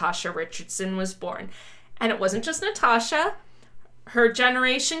 that Natasha Richardson was born. And it wasn't just Natasha. Her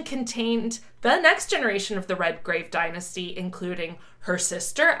generation contained the next generation of the Redgrave dynasty, including her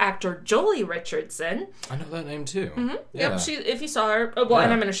sister, actor Jolie Richardson. I know that name too. Mm-hmm. Yeah. Yep, if you saw her. And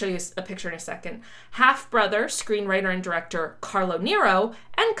I'm going to show you a picture in a second. Half-brother, screenwriter and director Carlo Nero,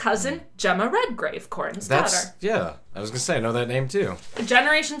 and cousin Gemma Redgrave, Corin's daughter. Yeah, I was going to say, I know that name too.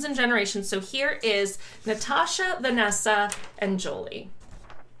 Generations and generations. So here is Natasha, Vanessa, and Jolie.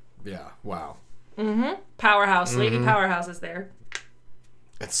 Yeah, wow. Powerhouse. Lady Powerhouse is there.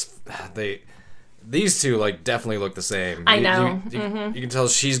 These two like definitely look the same. I know. You can tell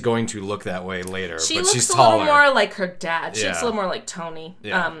she's going to look that way later, She but looks she's a taller. little more like her dad. She looks Yeah. a little more like Tony.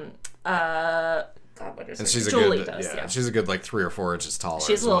 Yeah. God, what is and her she's name? a Jolie good, does, yeah. she's a good like 3 or 4 inches taller.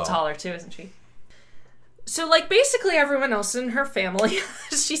 She's as a little well. taller too, isn't she? So, like, basically everyone else in her family,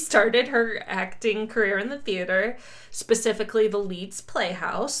 she started her acting career in the theater, specifically the Leeds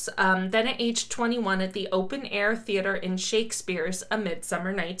Playhouse. Then at age 21 at the open air theater in Shakespeare's A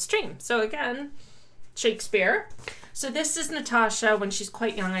Midsummer Night's Dream. So again, Shakespeare. So this is Natasha when she's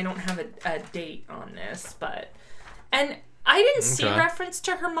quite young. I don't have a date on this, and I didn't see Okay. reference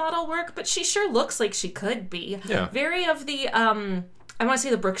to her model work, but she sure looks like she could be. Yeah. Very of the, I want to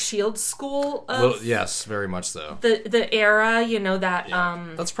say the Brooke Shields school of Well, yes, very much so. the era, you know, that,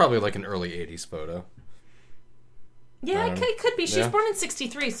 That's probably like an early 80s photo. yeah, it could be. She was yeah. born in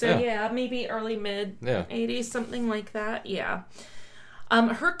 63, so Yeah. yeah, maybe early mid Yeah. 80s, something like that, yeah.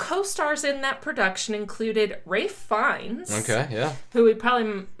 Her co-stars in that production included Ralph Fiennes, Okay, yeah. who we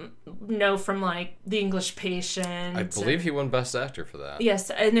probably know from, like, The English Patient. I believe he won Best Actor for that. Yes,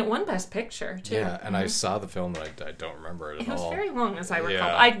 and it won Best Picture, too. Yeah, and I saw the film, but I don't remember it at It was all. very long, as I recall.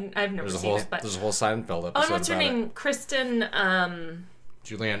 Yeah. I've never There's a seen whole it, but... there's a whole Seinfeld episode. Oh, and what's her about it. name? Kristen,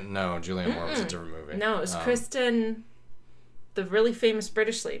 Julianne Moore was a different movie. no, it was Kristen, the really famous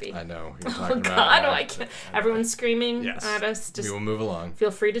British lady. I know. Who you're Oh talking God! about. I can't. Everyone's screaming Yes. at us. Just We will move along.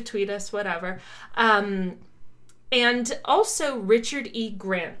 feel free to tweet us, whatever. And also Richard E.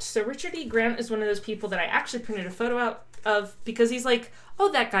 Grant. So Richard E. Grant is one of those people that I actually printed a photo out of because he's like,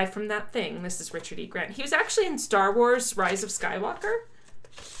 oh, that guy from that thing. This is Richard E. Grant. He was actually in Star Wars: Rise of Skywalker.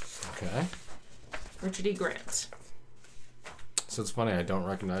 Okay. Richard E. Grant. So it's funny, I don't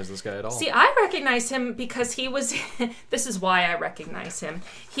recognize this guy at all. See, I recognize him because he was... this is why I recognize him.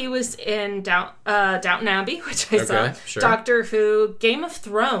 He was in Downton Abbey, which I saw. Okay, sure. Doctor Who, Game of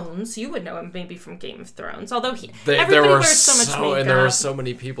Thrones. You would know him maybe from Game of Thrones. Although there everybody were wears so much makeup. and there were so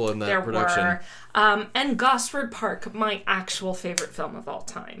many people in that There production. were. And Gosford Park, my actual favorite film of all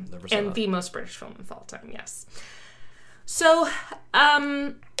time. Never saw And that. the most British film of all time, yes. So,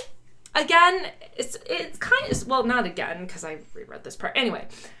 again, it's kind of, well, not again, because I reread this part. Anyway,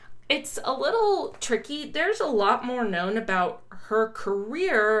 it's a little tricky. There's a lot more known about her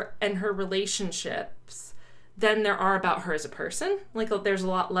career and her relationships than there are about her as a person. Like, there's a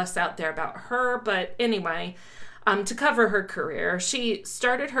lot less out there about her, but anyway, to cover her career, she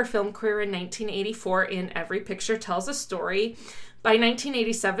started her film career in 1984 in Every Picture Tells a Story. By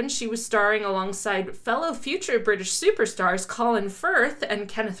 1987, she was starring alongside fellow future British superstars Colin Firth and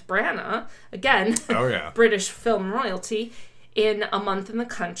Kenneth Branagh, again, Oh, yeah. British film royalty, in A Month in the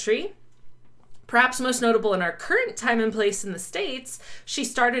Country. Perhaps most notable in our current time and place in the States, she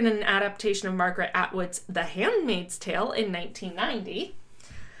starred in an adaptation of Margaret Atwood's The Handmaid's Tale in 1990.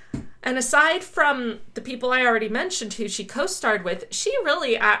 And aside from the people I already mentioned who she co-starred with, she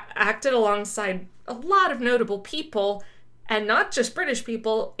really acted alongside a lot of notable people, and not just British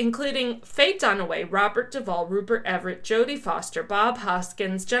people, including Faye Dunaway, Robert Duvall, Rupert Everett, Jodie Foster, Bob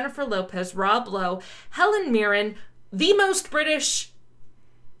Hoskins, Jennifer Lopez, Rob Lowe, Helen Mirren, the most British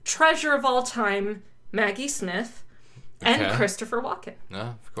treasure of all time, Maggie Smith, and Okay. Christopher Walken.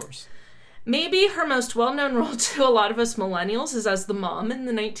 No, of course. Maybe her most well-known role to a lot of us millennials is as the mom in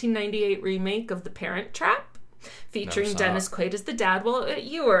the 1998 remake of The Parent Trap, featuring Never saw Dennis it. Quaid as the dad. Well,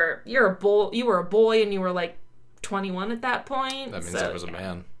 you were a boy, and you were like 21 at that point. That means so, I was a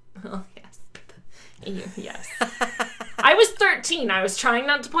man. Oh, yes. Yes. I was 13. I was trying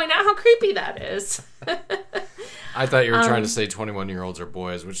not to point out how creepy that is. I thought you were trying to say 21-year-olds are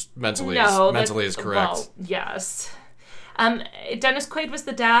boys, which mentally is correct. Well, yes. Dennis Quaid was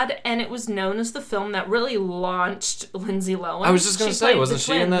the dad, and it was known as the film that really launched Lindsay Lohan. I was just going to say, wasn't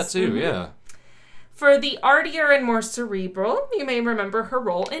she in that too? Yeah. For the artier and more cerebral, you may remember her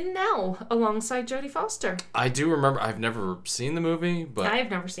role in Nell alongside Jodie Foster. I do remember. I've never seen the movie, but I've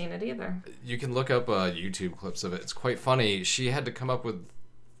never seen it either. You can look up YouTube clips of it. It's quite funny. She had to come up with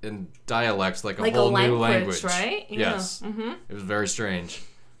in dialects like a whole new language, right? Yeah. Yes, It was very strange.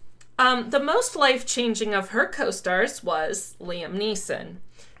 The most life-changing of her co-stars was Liam Neeson,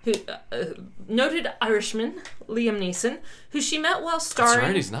 who noted Irishman Liam Neeson, who she met while starring. That's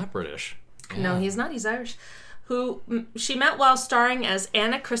right. He's not British. Yeah. No, he's not. He's Irish. Who she met while starring as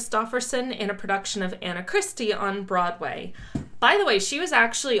Anna Christopherson in a production of Anna Christie on Broadway. By the way, she was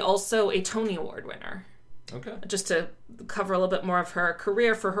actually also a Tony Award winner. Okay. Just to cover a little bit more of her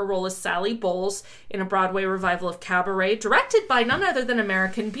career, for her role as Sally Bowles in a Broadway revival of Cabaret, directed by none other than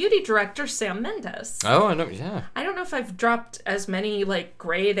American Beauty director Sam Mendes. Oh, I know. Yeah. I don't know if I've dropped as many like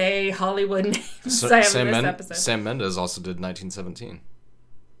grade A Hollywood names as I have in this episode. Sam Mendes also did 1917.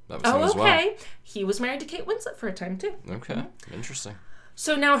 That was him as well. Okay. He was married to Kate Winslet for a time too. Okay, interesting.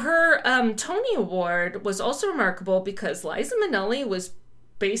 So now her Tony Award was also remarkable because Liza Minnelli was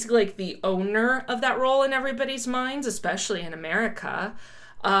basically like the owner of that role in everybody's minds, especially in America,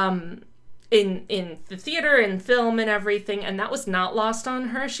 in the theater and film and everything, and that was not lost on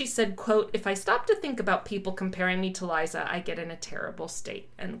her. She said, quote, "If I stop to think about people comparing me to Liza, I get in a terrible state,"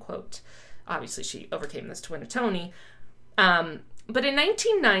 end quote. Obviously, she overcame this to win a Tony. But in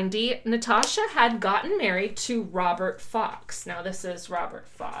 1990, Natasha had gotten married to Robert Fox. Now, this is Robert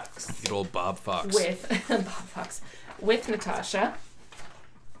Fox. Good old Bob Fox. With Natasha.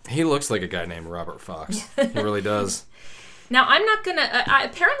 He looks like a guy named Robert Fox. He really does. Now, I'm not going to...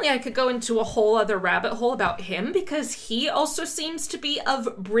 apparently, I could go into a whole other rabbit hole about him because he also seems to be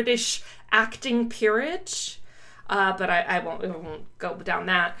of British acting peerage. But I won't go down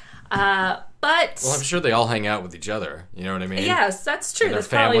that. But well, I'm sure they all hang out with each other. You know what I mean? Yes, that's true. And their that's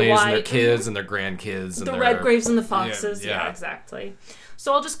families probably why, and their kids and their grandkids. And the their Redgraves and the Foxes. Yeah. Yeah, exactly.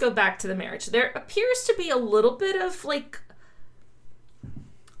 So I'll just go back to the marriage. There appears to be a little bit of like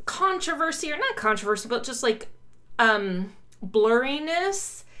controversy, or not controversy, but just like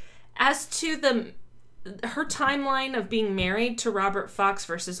blurriness as to her timeline of being married to Robert Fox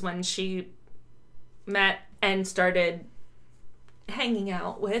versus when she met and started hanging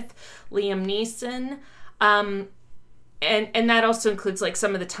out with Liam Neeson. And that also includes like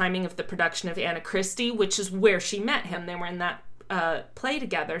some of the timing of the production of Anna Christie, which is where she met him. They were in that play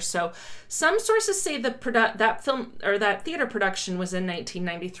together. So some sources say that film or that theater production was in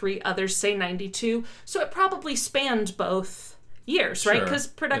 1993. Others say 92. So it probably spanned both years, right? Because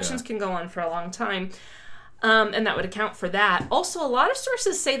productions can go on for a long time. And that would account for that. Also, a lot of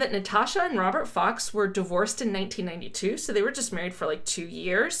sources say that Natasha and Robert Fox were divorced in 1992, so they were just married for like 2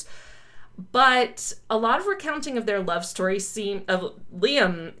 years. But a lot of recounting of their love story of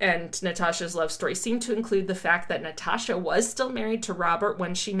Liam and Natasha's love story seemed to include the fact that Natasha was still married to Robert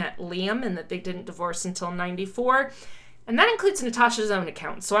when she met Liam and that they didn't divorce until 94. And that includes Natasha's own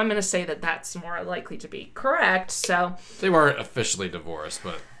account, so I'm going to say that that's more likely to be correct. So they weren't officially divorced,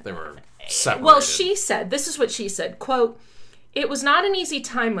 but they were separated. Well, she said, this is what she said, quote, "It was not an easy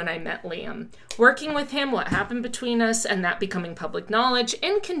time when I met Liam. Working with him, what happened between us, and that becoming public knowledge,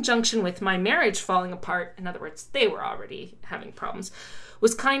 in conjunction with my marriage falling apart," in other words, they were already having problems,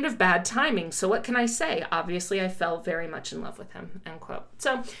 "was kind of bad timing. So what can I say? Obviously, I fell very much in love with him," end quote.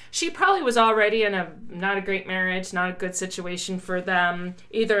 So she probably was already in not a great marriage, not a good situation for them,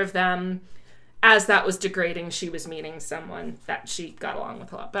 either of them. As that was degrading, she was meeting someone that she got along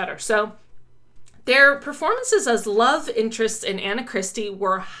with a lot better. So their performances as love interests in Anna Christie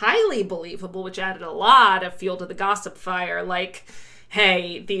were highly believable, which added a lot of fuel to the gossip fire. Like,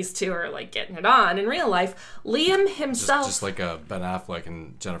 hey, these two are like getting it on. In real life, Liam himself... Just like Ben Affleck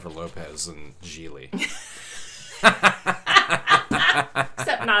and Jennifer Lopez and Geely.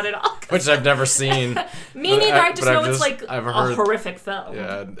 Except not at all. Which I've never seen. Me neither. I just know it's like I've heard, a horrific film.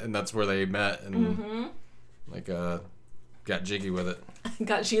 Yeah, and that's where they met and got jiggy with it.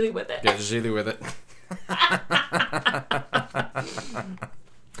 Got Geely with it. Got Geely with it.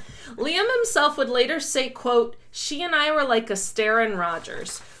 Liam himself would later say, quote, "She and I were like Astaire and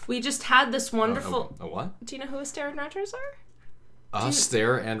Rogers. We just had this wonderful..." A what? Do you know who Astaire and Rogers are?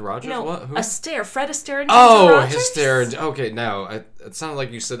 Astaire and Rogers? No, what? Who? Astaire. Fred Astaire and Rogers? Rogers? Astaire. Okay, no. It sounded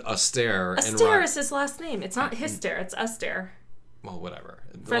like you said Astaire. Astaire is his last name. It's not Histaire. It's Astaire. Well, whatever.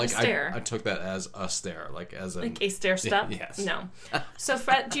 Fred Astaire. I took that as Astaire, like as in... Like a stair step? Yes. No. So,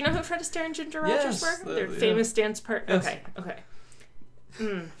 Fred, do you know who Fred Astaire and Ginger Rogers were? They're famous dance part. Yes. Okay.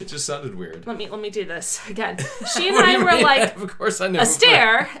 It just sounded weird. Let me do this again. She and What do I you were mean? like Of course I know.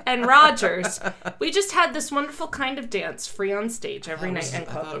 Astaire and Rogers. We just had this wonderful kind of dance free on stage every night. I End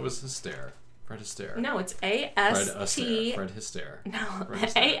quote. thought it was Astaire. Fred Astaire. No, it's Fred A-S-T... Astaire. Fred Astaire. No, Fred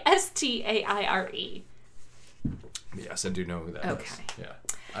Astaire. A-S-T-A-I-R-E. Yes, I do know who that is. Okay. Yeah.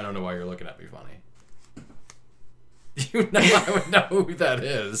 I don't know why you're looking at me funny. You know I would know who that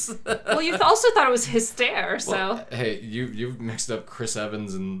is. Well, you also thought it was Hystaire, so... Well, hey, you've mixed up Chris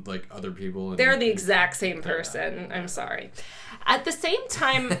Evans and like other people. And They're the exact same person. I'm sorry. At the same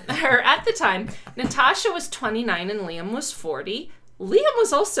time, or at the time, Natasha was 29 and Liam was 40. Liam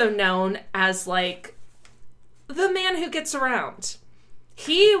was also known as, like, the man who gets around.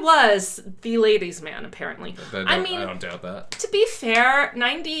 He was the ladies' man, apparently. I don't doubt that. To be fair,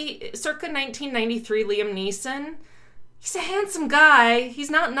 circa 1993, Liam Neeson, he's a handsome guy. He's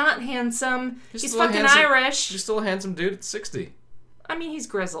not handsome. He's fucking Irish. He's still a handsome dude at 60. I mean, he's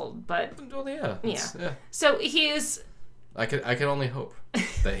grizzled, but... Well, yeah. Yeah. So he is... I can only hope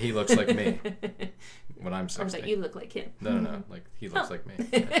that he looks like me when I'm 60. Or that you look like him. No. Like, he looks like me.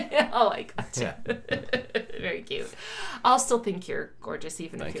 Oh, I got you. Yeah. Very cute. I'll still think you're gorgeous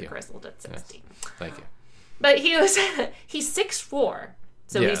even Thank if you're you. grizzled at 60. Yes. Thank you. But he's 6'4".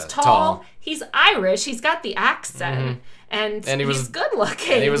 So Yeah, he's tall. tall. He's Irish. He's got the accent. And he's good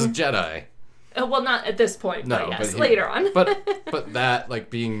looking. And he was a Jedi. Well, not at this point, No, but yes, but later on. But that, like,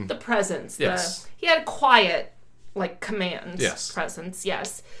 being... The presence. Yes. He had a quiet, like, command Yes. presence.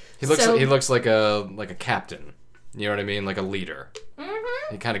 Yes. He looks like a captain. You know what I mean? Like a leader.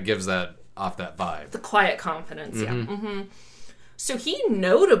 Mm-hmm. He kind of gives off that vibe. The quiet confidence, yeah. Mm-hmm. So he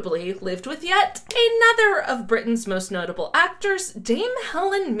notably lived with yet another of Britain's most notable actors, Dame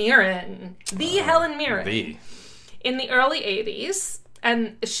Helen Mirren. Helen Mirren. In the early 80s.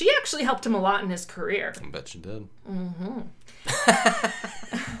 And she actually helped him a lot in his career. I bet you did. Mm-hmm.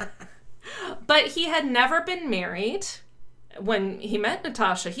 But he had never been married. When he met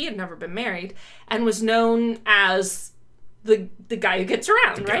Natasha, he had never been married and was known as the guy who gets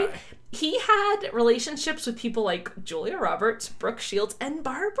around, right? He had relationships with people like Julia Roberts, Brooke Shields, and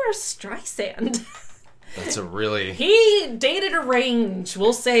Barbara Streisand. That's a really... He dated a range,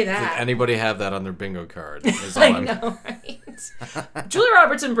 we'll say that. Did anybody have that on their bingo card? I know, right? Julia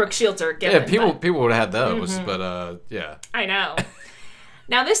Roberts and Brooke Shields are given. Yeah, people would have had those, but yeah. I know.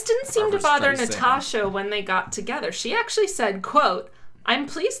 Now, this didn't seem to Barbra bother Streisand. Natasha when they got together. She actually said, quote, "I'm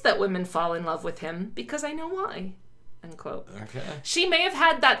pleased that women fall in love with him because I know why," end quote. Okay. She may have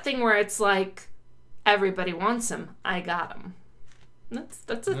had that thing where it's like, everybody wants him, I got him.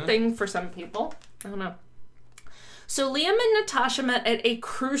 That's a thing for some people. I don't know. So Liam and Natasha met at a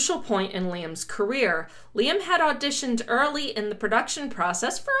crucial point in Liam's career. Liam had auditioned early in the production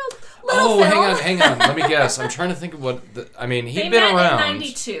process for a little film. hang on. Let me guess. I'm trying to think of what... he'd They been met around. in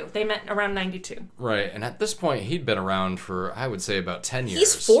 92. They met around 92. Right, and at this point, he'd been around for, I would say, about 10 years.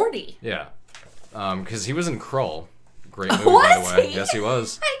 He's 40. Yeah. Because he was in Krull. Great movie, Was by the way. he? Yes, he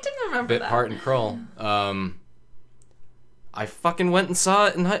was. I didn't remember Bit that. part in Krull. I fucking went and saw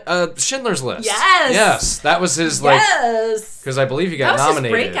it in Schindler's List. Yes! Yes, that was his, like... Yes! Because I believe he got That was his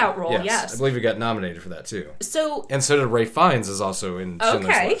nominated. breakout role, yes. I believe he got nominated for that, too. So, And so did Ray Fiennes is also in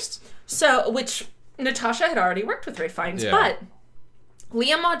Schindler's List. which Natasha had already worked with Ray Fiennes, Yeah. but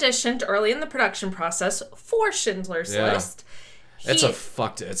Liam auditioned early in the production process for Schindler's Yeah. List. I've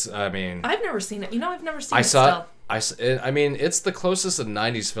never seen it. I've never seen I it saw still. it. I mean, it's the closest a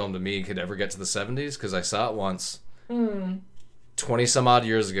 90s film to me could ever get to the 70s because I saw it once 20 some odd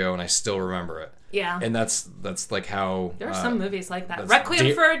years ago and I still remember it. Yeah. And that's like how... There are some movies like that. that's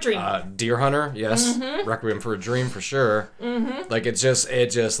Requiem for a Dream. Deer Hunter, yes. Requiem for a Dream for sure. Like it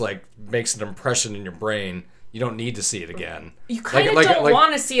just like makes an impression in your brain. You don't need to see it again. You kind of don't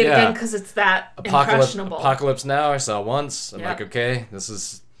want to see it again because it's that impressionable. Apocalypse Now, I saw once. I'm Yeah. like, okay,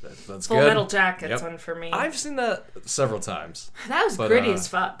 that's Full good. Metal Jacket's Yep. one for me. I've seen that several times. That was But, gritty as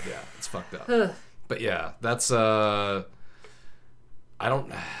fuck. Yeah, it's fucked up. Ugh. But yeah, that's I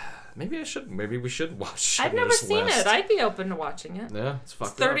don't. Maybe we should watch. I've never Schindler's seen List. it. I'd be open to watching it. Yeah, it's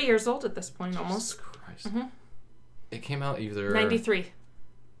fucked It's 30 up. years old at this point, almost. Jesus Christ. It came out either 93.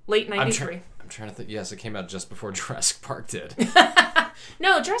 Late 93. I'm trying to think. Yes, it came out just before Jurassic Park did.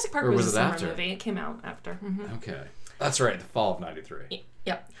 No, Jurassic Park Or was was a it summer after? movie. It came out after. Mhm. Okay, that's right. The fall of '93.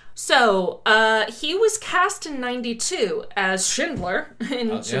 Yep. So, he was cast in 92 as Schindler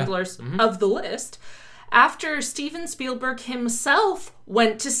in Schindler's of the List after Steven Spielberg himself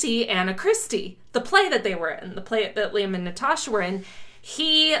went to see Anna Christie, the play that they were in, the play that Liam and Natasha were in.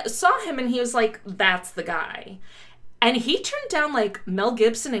 He saw him and he was like, that's the guy. And he turned down like Mel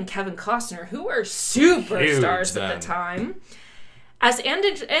Gibson and Kevin Costner, who were superstars at then. the time. As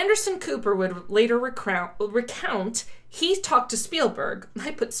Anderson Cooper would later recount, he talked to Spielberg.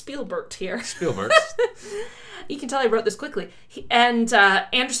 I put Spielberg here. Spielberg. You can tell I wrote this quickly.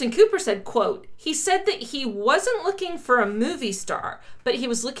 Anderson Cooper said, quote, he said that he wasn't looking for a movie star, but he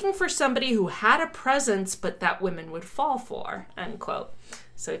was looking for somebody who had a presence, but that women would fall for, end quote.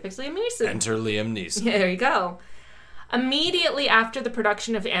 So he picks Liam Neeson. Enter Liam Neeson. Yeah, there you go. Immediately after the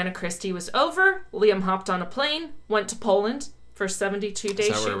production of Anna Christie was over, Liam hopped on a plane, went to Poland for 72 days.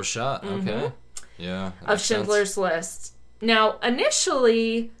 Is that where it was shot? Mm-hmm. Okay. Yeah. Of Schindler's List. Now,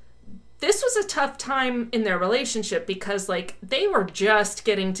 initially, this was a tough time in their relationship because, like, they were just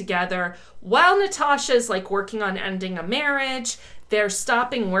getting together while Natasha's, like, working on ending a marriage. They're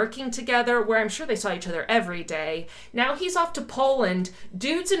stopping working together, where I'm sure they saw each other every day. Now he's off to Poland.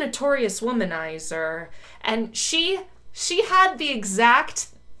 Dude's a notorious womanizer. And she had the exact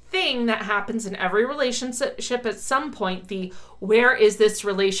thing that happens in every relationship at some point, the where is this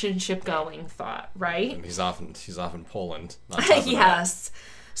relationship going thought, right? And he's off in Poland. Yes.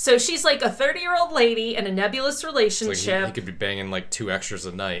 So she's like a 30-year-old lady in a nebulous relationship. Like he could be banging like 2 extras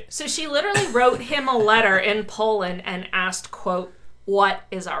a night. So she literally wrote him a letter in Poland and asked, quote, what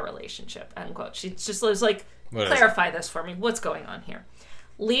is our relationship, end quote. She just was like, clarify this for me. What's going on here?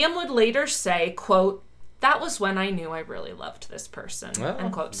 Liam would later say, quote, that was when I knew I really loved this person,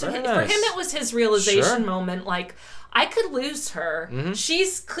 end quote. So for him, it was his realization moment, like, I could lose her. Mm-hmm.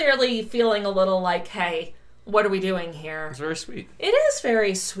 She's clearly feeling a little like, hey, what are we doing here? It's very sweet. It is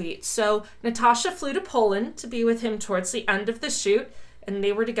very sweet. So Natasha flew to Poland to be with him towards the end of the shoot, and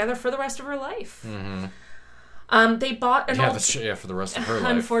they were together for the rest of her life. Mm-hmm. They bought an old... for the rest of her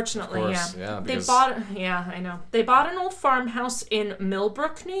life. Unfortunately, yeah. Because... I know. They bought an old farmhouse in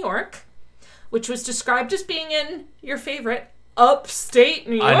Millbrook, New York, which was described as being in your favorite upstate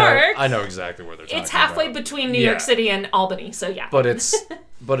New York. I know exactly where they're talking about. It's halfway between New York City and Albany, so yeah. But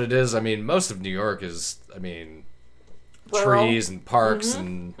it is, I mean, most of New York is, I mean, rural. Trees and parks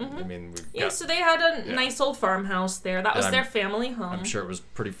and, I mean, we've got... So they had a nice old farmhouse there. That was their family home. I'm sure it was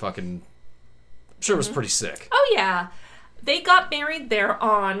pretty fucking... I'm sure it was pretty sick. Oh, yeah. They got married there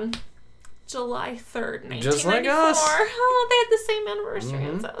on July 3rd, 1994. Just like us. Oh, they had the same anniversary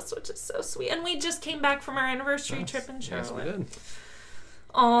as us, which is so sweet. And we just came back from our anniversary trip in Charlotte. Yes, we did.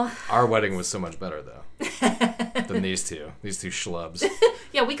 Aw. Our wedding was so much better, though, than these two schlubs.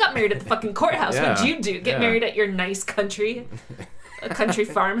 Yeah, we got married at the fucking courthouse. Yeah. What'd you do? Get married at your nice country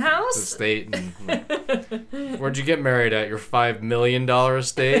farmhouse? Estate. Where'd you get married at? Your $5 million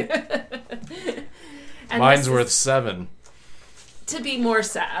estate? Mine's worth $7. To be more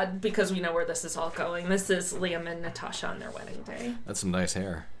sad, because we know where this is all going, this is Liam and Natasha on their wedding day. That's some nice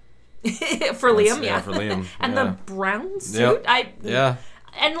hair. For Liam, yeah. For Liam. And the brown suit? Yeah.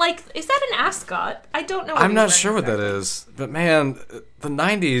 And, like, is that an ascot? I don't know. I'm not sure what that is. But, man, the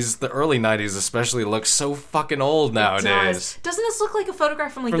 90s, the early 90s especially, look so fucking old nowadays. Doesn't this look like a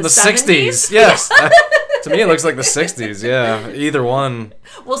photograph from, like, the the 70s? Yes. To me, it looks like the 60s, yeah. Either one.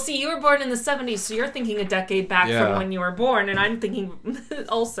 Well, see, you were born in the 70s, so you're thinking a decade back from when you were born, and I'm thinking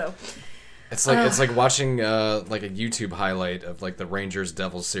also. It's like watching like a YouTube highlight of like the Rangers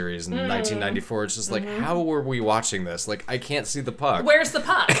Devils series in 1994. It's just like, how were we watching this? Like, I can't see the puck. Where's the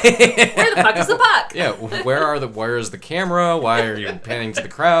puck? Where the fuck is the puck? Yeah, where is the camera? Why are you panning to the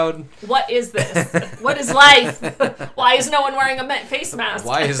crowd? What is this? What is life? Why is no one wearing a face mask?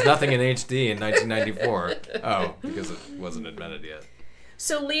 Why is nothing in HD in 1994? Oh, because it wasn't invented yet.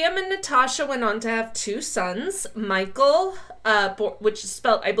 So Liam and Natasha went on to have 2 sons, Michael, which is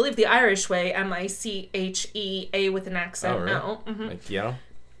spelled, I believe, the Irish way, Michea with an accent. Oh, really? No. Michael?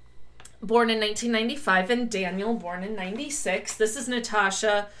 Born in 1995, and Daniel, born in 96. This is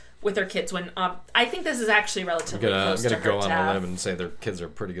Natasha with her kids when, I think this is actually relatively close to her. I'm going to go on death. a limb and say their kids are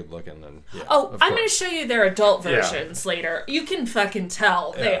pretty good looking. And, yeah, I'm going to show you their adult versions later. You can fucking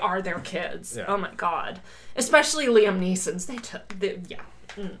tell they are their kids. Yeah. Oh my God. Especially Liam Neeson's.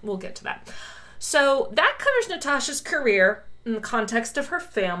 We'll get to that. So that covers Natasha's career in the context of her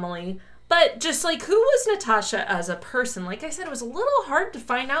family. But just like, who was Natasha as a person? Like I said, it was a little hard to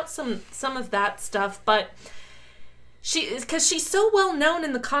find out some of that stuff, but because she's so well known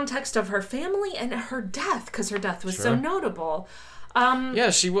in the context of her family and her death, because her death was so notable.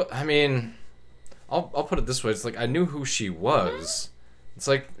 Yeah, I mean, I'll put it this way. It's like, I knew who she was. It's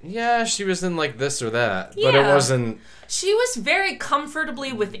like, yeah, she was in like this or that, but it wasn't... She was very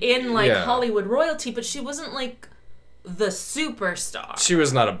comfortably within like Hollywood royalty, but she wasn't like the superstar. She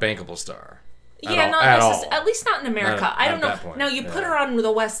was not a bankable star. At least not in America. I don't know. Point. Now you put her on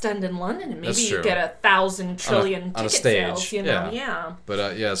the West End in London, and maybe you get 1,000 trillion ticket on a stage, sales. You know, But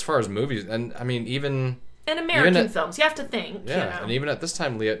as far as movies, and I mean, even In American Even at- films, you have to think. Yeah, you know? and even at this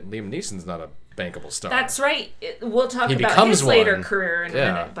time, Liam Neeson's not a bankable star. That's right. We'll talk He about becomes his later one. career in a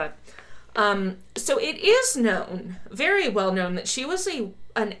Yeah. minute, but so it is known, very well known, that she was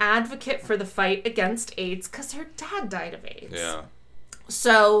an advocate for the fight against AIDS because her dad died of AIDS. Yeah.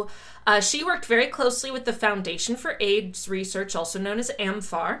 So she worked very closely with the Foundation for AIDS Research, also known as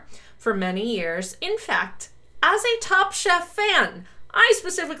AMFAR, for many years. In fact, as a Top Chef fan, I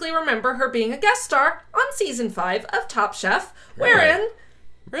specifically remember her being a guest star on season 5 of Top Chef, wherein,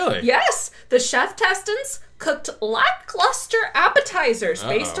 Really? yes, the chef Testons cooked lackluster appetizers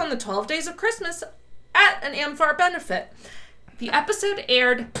based Uh-oh. on the 12 Days of Christmas at an AMFAR benefit. The episode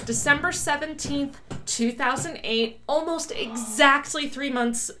aired December 17th, 2008, almost exactly 3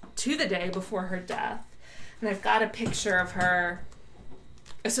 months to the day before her death. And I've got a picture of her.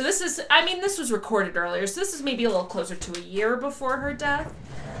 So this was recorded earlier, so this is maybe a little closer to a year before her death,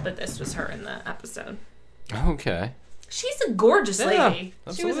 but this was her in the episode. Okay. She's a gorgeous lady. Yeah, She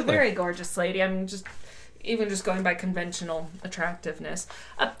was a absolutely. very gorgeous lady. I'm just going by conventional attractiveness.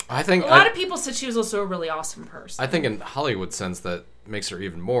 I think A lot of people said she was also a really awesome person. I think in Hollywood sense that makes her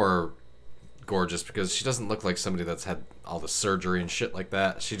even more gorgeous because she doesn't look like somebody that's had all the surgery and shit like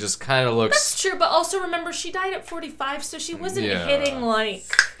that. She just kind of looks. That's true, but also remember she died at 45, so she wasn't Yeah. hitting like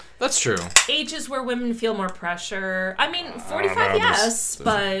That's true. ages where women feel more pressure. I mean, 45, know, yes, there's-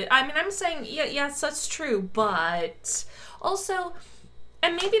 but I mean, I'm saying yes, that's true, but also,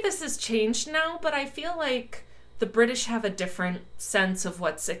 and maybe this has changed now, but I feel like the British have a different sense of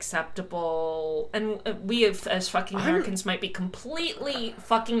what's acceptable, and we as fucking Americans might be completely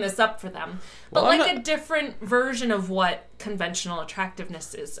fucking this up for them. But Well, I'm like not- a different version of what conventional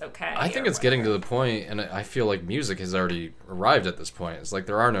attractiveness is okay. I think or it's getting to the point, and I feel like music has already arrived at this point. It's like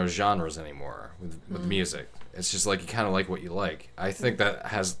there are no genres anymore with music. It's just like you kind of like what you like. I think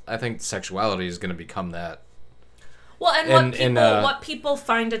I think sexuality is going to become that. Well, and what people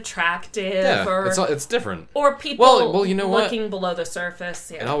find attractive, Yeah, or it's different. or people Well, you know what? looking below the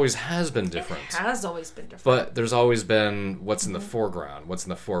surface. Yeah. It always has been different. It has always been different. But there's always been what's in the foreground, what's in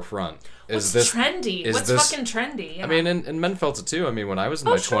the forefront. What's trendy? What's fucking trendy? Yeah. I mean, and men felt it too. I mean, when I was in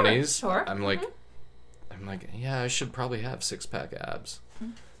Oh, my sure, 20s, sure. I'm like, yeah, I should probably have 6-pack abs.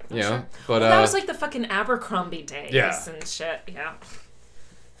 You know, Sure. but Well, that was like the fucking Abercrombie days Yeah. and shit. Yeah.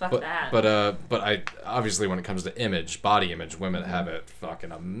 Fuck that. but I obviously when it comes to body image, women have it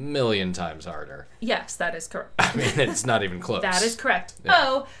fucking a million times harder. Yes, that is correct. I mean, it's not even close. That is correct. Yeah.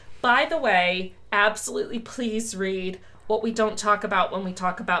 Oh, by the way, absolutely please read What We Don't Talk About When We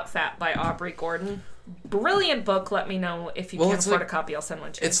Talk About Fat by Aubrey Gordon. Brilliant book. Let me know if you can't it's afford like- a copy. I'll send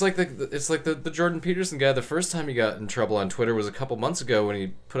one to you. It's like the Jordan Peterson guy. The first time he got in trouble on Twitter was a couple months ago when he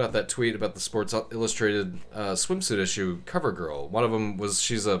put out that tweet about the Sports Illustrated swimsuit issue cover girl. One of them was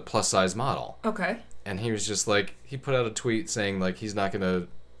she's a plus size model, Okay. and he was just like he put out a tweet saying like he's not gonna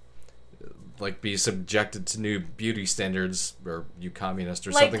like be subjected to new beauty standards or you communist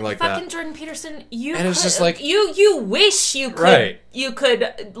or something like fucking that. Jordan Peterson, you And it's could, just like- you wish you could Right. you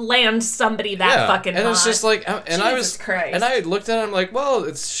could land somebody that Yeah, fucking and hot. it's just like, and I was, Jesus Christ. and I looked at it, I'm like,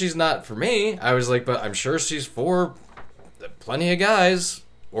 well, she's not for me. I was like, but I'm sure she's for plenty of guys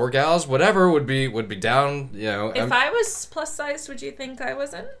or gals, whatever would be down. You know, if I was plus size, would you think I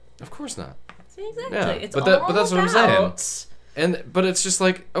wasn't? of course not. See, exactly. Yeah, It's but all that's what I'm saying. about- But it's just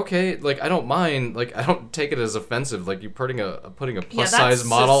like, okay, like I don't mind, like I don't take it as offensive, like you putting a plus size that's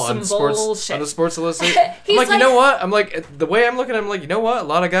model some on sports bullshit. on a Sports Illustrated. I'm He's like, you like- know what? I'm like the way I'm looking at it, I'm like, you know what? A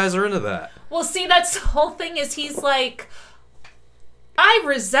lot of guys are into that. Well, see, that's the whole thing. Is he's like, I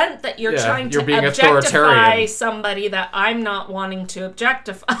resent that you're Yeah, trying you're to being objectify authoritarian. somebody that I'm not wanting to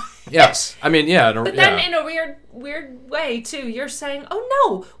objectify. Yes, I mean, yeah, But then in a weird way too, you're saying, "Oh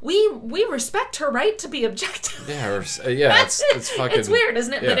no, we respect her right to be objective." Yeah, it's fucking. It's weird,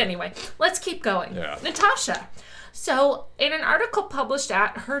 isn't it? yeah. But anyway, let's keep going. Yeah. Natasha. So, in an article published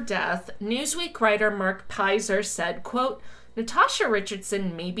at her death, Newsweek writer Mark Pizer said, quote, "Natasha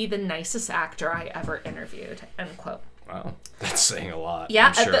Richardson may be the nicest actor I ever interviewed," end quote. Wow, that's saying a lot. Yeah,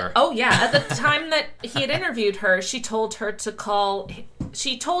 I'm sure. at the time that he had interviewed her, she told him to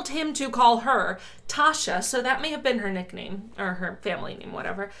call her Tasha, so that may have been her nickname or her family name,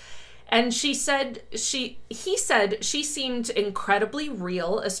 whatever. And he said she seemed incredibly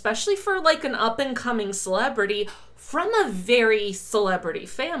real, especially for like an up and coming celebrity from a very celebrity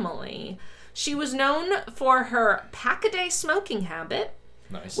family. She was known for her pack-a-day smoking habit,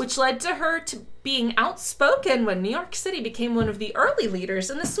 Nice. which led to her to being outspoken when New York City became one of the early leaders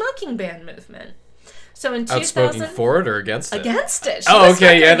in the smoking ban movement. So in 2000, outspoken for it or against it? Against it. She Oh, was okay,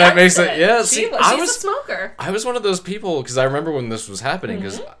 fucking yeah, that against makes it. Yeah, She see, was, I she's was a smoker. I was one of those people because I remember when this was happening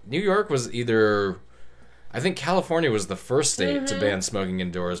because Mm-hmm. New York was either I think California was the first state to ban smoking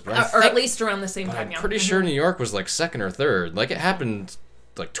indoors, but or at least around the same time. I'm pretty sure New York was like second or third. Like it happened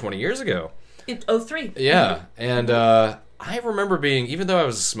like 20 years ago. In 2003. Yeah, and I remember being, even though I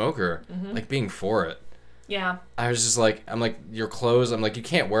was a smoker, like being for it. Yeah. I was just like, I'm like, your clothes, I'm like, you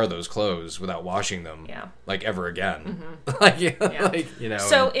can't wear those clothes without washing them, like, ever again. Like, you know.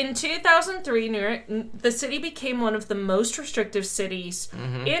 So, in 2003, New York, the city became one of the most restrictive cities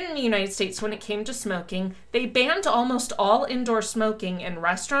in the United States when it came to smoking. They banned almost all indoor smoking in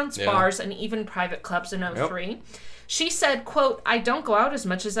restaurants, bars, and even private clubs in 2003. Yep. She said, quote, "I don't go out as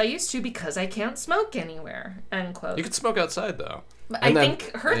much as I used to because I can't smoke anywhere," end quote. You could smoke outside, though. I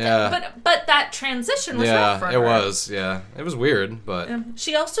think her but that transition was rough for her. Yeah, it was. Yeah, it was weird, but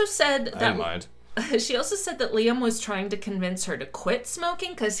she also said that I didn't mind. She also said that Liam was trying to convince her to quit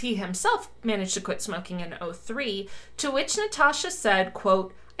smoking because he himself managed to quit smoking in 2003. To which Natasha said,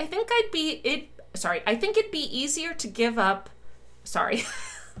 "quote I think it'd be easier to give up." Sorry,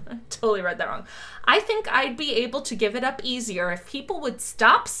 I totally read that wrong. "I think I'd be able to give it up easier if people would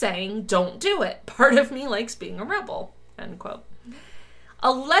stop saying don't do it. Part of me likes being a rebel," end quote.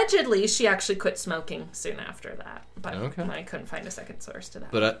 Allegedly, she actually quit smoking soon after that, but I couldn't find a second source to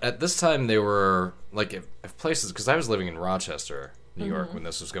that. But at this time, they were, like, if places, because I was living in Rochester, New York, when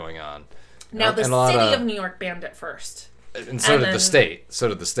this was going on. Now, the city of New York banned it first. And so did the state. So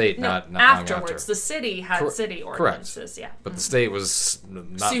did the state, not afterwards. long after. The city had city ordinances, correct. But the state was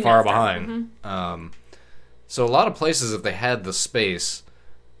not soon far behind. So a lot of places, if they had the space...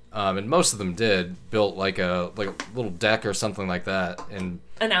 and most of them built like a little deck or something like that, and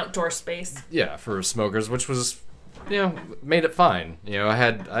an outdoor space. Yeah, for smokers, which was, made it fine.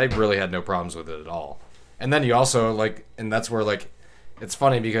 I really had no problems with it at all. And then you also and that's where it's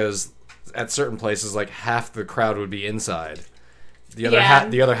funny because at certain places half the crowd would be inside, the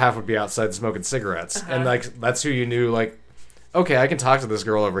other half would be outside smoking cigarettes, and that's who you knew okay, I can talk to this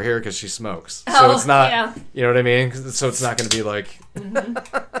girl over here because she smokes. So it's not, you know what I mean? So it's not going to be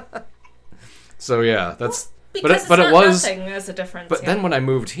So yeah, that's... Because but it was nothing as a difference. But then when I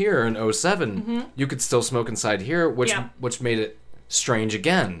moved here in 2007, you could still smoke inside here, which made it strange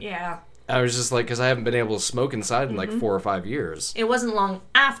again. Yeah. I was just because I haven't been able to smoke inside in 4 or 5 years. It wasn't long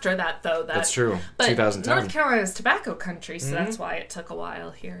after that, though. That's true. But 2010. North Carolina is tobacco country, so that's why it took a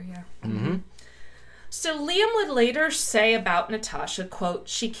while here, So Liam would later say about Natasha, quote,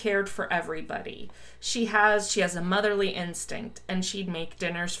 "She cared for everybody. She has a motherly instinct, and she'd make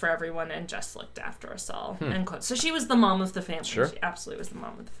dinners for everyone and just looked after us all," end quote. So she was the mom of the family. Sure. She absolutely was the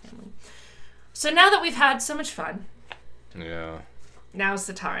mom of the family. So now that we've had so much fun, now's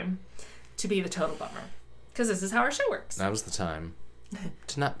the time to be the total bummer. Because this is how our show works. Now's the time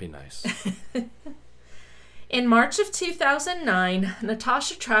to not be nice. In March of 2009,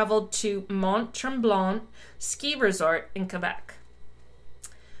 Natasha traveled to Mont Tremblant ski resort in Quebec.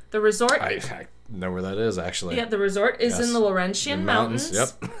 The resort... I know where that is, actually. Yeah, the resort is in the Laurentian Mountains. Yep.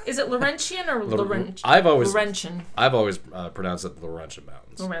 Is it Laurentian or Laurentian? Laurentian. I've always pronounced it Laurentian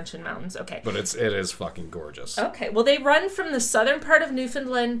Mountains. Laurentian Mountains, okay. But it is fucking gorgeous. Okay, well, they run from the southern part of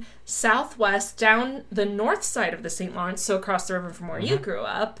Newfoundland southwest down the north side of the St. Lawrence, so across the river from where you grew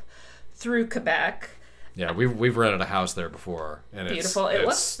up, through Quebec. Yeah, we've rented a house there before, and beautiful. It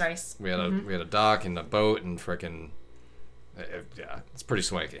looks nice. We had a dock and a boat and frickin', it's pretty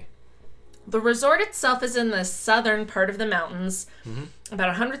swanky. The resort itself is in the southern part of the mountains, about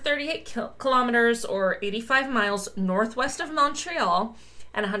 138 kilometers or 85 miles northwest of Montreal,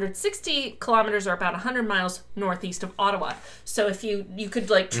 and 160 kilometers or about 100 miles northeast of Ottawa. So if you could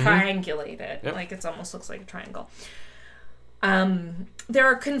triangulate it, it almost looks like a triangle. There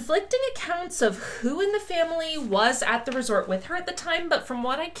are conflicting accounts of who in the family was at the resort with her at the time, but from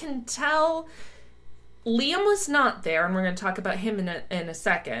what I can tell, Liam was not there, and we're going to talk about him in a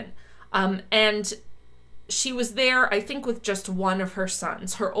second. And she was there, I think, with just one of her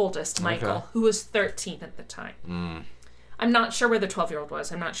sons, her oldest, Michael, who was 13 at the time. I'm not sure where the 12-year-old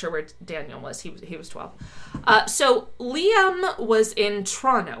was. I'm not sure where Daniel was. He was 12. So Liam was in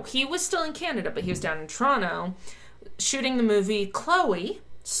Toronto. He was still in Canada, but he was down in Toronto shooting the movie Chloe,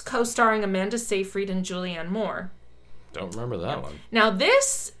 co-starring Amanda Seyfried and Julianne Moore. Don't remember that one. Now,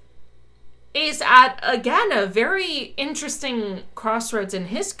 this is at, again, a very interesting crossroads in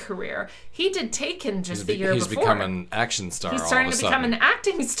his career. He did Taken the year before. He's become an action star. He's starting to become an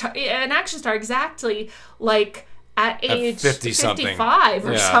action star, exactly, at age 55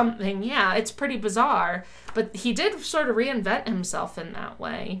 or something. Yeah, it's pretty bizarre. But he did sort of reinvent himself in that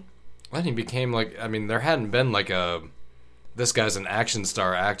way. Then he became there hadn't been this guy's an action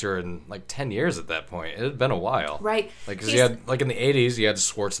star actor in like 10 years at that point. It had been a while. Right. Like, because you had, like in the 80s, you had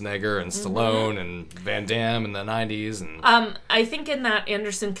Schwarzenegger and Stallone and Van Damme in the 90s. And I think in that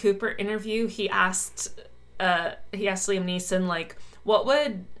Anderson Cooper interview, he asked Liam Neeson, like, what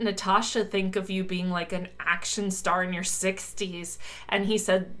would Natasha think of you being like an action star in your 60s? And he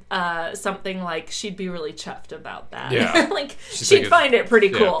said something like she'd be really chuffed about that. Yeah. Like, she'd find it pretty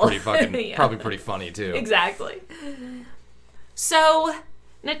cool. Pretty fucking, probably pretty funny too. Exactly. So,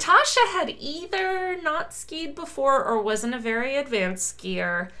 Natasha had either not skied before or wasn't a very advanced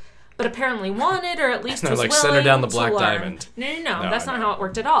skier, but apparently wanted, or at least was like, willing send her down the to Black learn. Diamond. No, that's not how it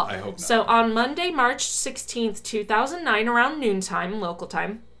worked at all. I hope not. So on Monday, March 16th, 2009, around noontime, local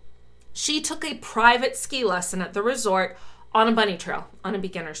time, she took a private ski lesson at the resort on a bunny trail, on a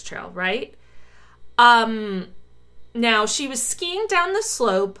beginner's trail, right? Now, she was skiing down the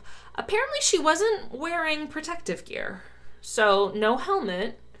slope. Apparently, she wasn't wearing protective gear. So, no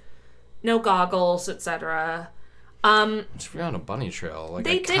helmet, no goggles, etc. It's on a bunny trail. Like,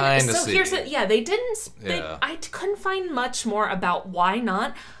 They I kind of didn't. So see. here's it. Yeah, they didn't. Yeah. I couldn't find much more about why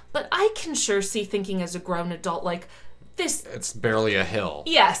not, but I can sure see thinking as a grown adult, like, this. It's barely a hill.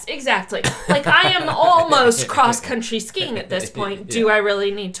 Yes, exactly. Like, I am almost cross-country skiing at this point. Do I really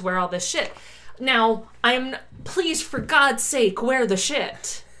need to wear all this shit? Now, please, for God's sake, wear the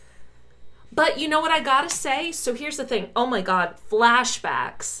shit. But you know what I gotta say? So here's the thing. Oh my God,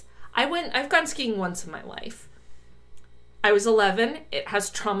 flashbacks. I've gone skiing once in my life. I was 11. It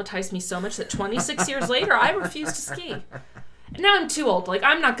has traumatized me so much that 26 years later, I refuse to ski. And now I'm too old. Like,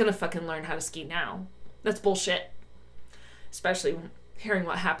 I'm not gonna fucking learn how to ski now. That's bullshit. Especially hearing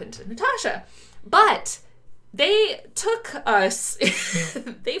what happened to Natasha. But they took us,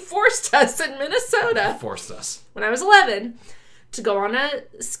 they forced us in Minnesota. Forced us. When I was 11, to go on a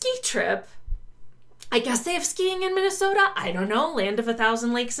ski trip. I guess they have skiing in Minnesota. I don't know. Land of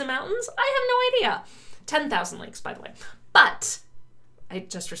 1,000 lakes and mountains. I have no idea. 10,000 lakes, by the way. But, I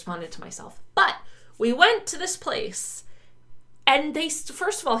just responded to myself. But, we went to this place. And they,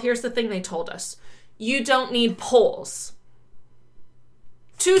 first of all, here's the thing they told us. You don't need poles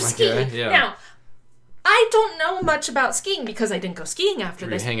to ski. Yeah. Now, I don't know much about skiing because I didn't go skiing after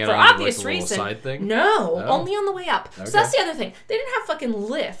Were you this hanging for on to, like, obvious the little reason. side thing? No, Oh. only on the way up. Okay. So that's the other thing. They didn't have fucking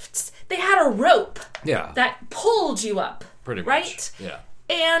lifts. They had a rope Yeah. that pulled you up. Pretty much. Right? Yeah.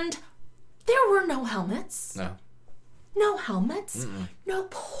 And there were no helmets. No. No helmets. No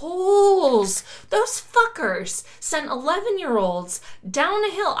poles. Those fuckers sent 11-year-olds down a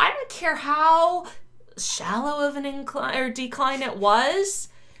hill. I don't care how shallow of an incline or decline it was.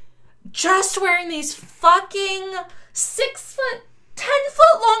 Just wearing these fucking 6 foot, 10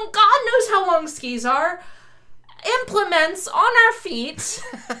 foot long, God knows how long skis are, implements on our feet.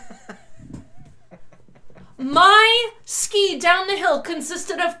 My ski down the hill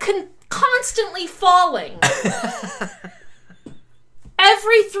consisted of constantly falling.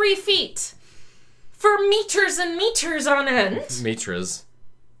 Every 3 feet. For meters and meters on end. Mitras.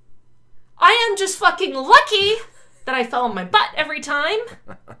 I am just fucking lucky that I fell on my butt every time.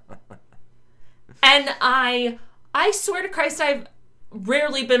 And I swear to Christ, I've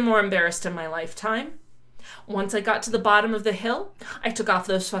rarely been more embarrassed in my lifetime. Once I got to the bottom of the hill, I took off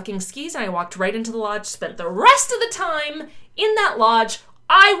those fucking skis and I walked right into the lodge, spent the rest of the time in that lodge.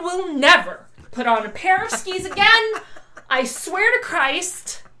 I will never put on a pair of skis again. I swear to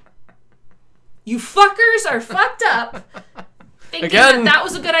Christ. You fuckers are fucked up thinking Again. that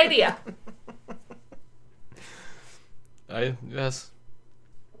was a good idea. Yes.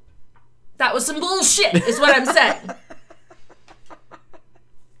 That was some bullshit, is what I'm saying.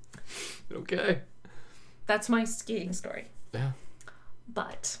 Okay. That's my skiing story. Yeah.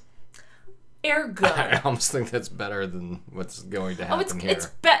 But, ergo. I almost think that's better than what's going to happen here.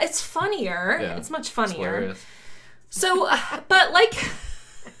 It's funnier. Yeah. It's much It's funnier. hilarious. So, but like,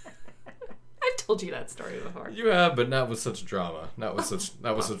 I've told you that story before. You have, but not with such drama. Not with such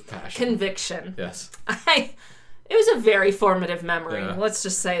passion. Conviction. Yes. It was a very formative memory. Yeah. Let's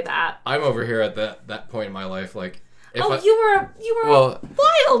just say that. I'm over here at that point in my life, like. If You were Well, a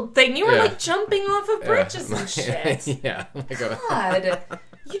wild thing. You were yeah. like jumping off of bridges and shit. Yeah. Like God,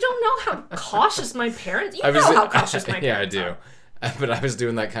 you don't know how cautious my parents. You I was, know how cautious my yeah, I parents do. are. But I was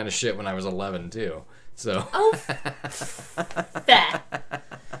doing that kind of shit when I was 11 too. So. Oh, that.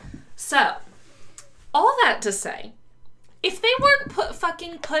 So, all that to say, if they weren't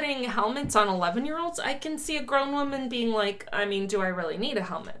fucking putting helmets on 11-year-olds, I can see a grown woman being like, I mean, do I really need a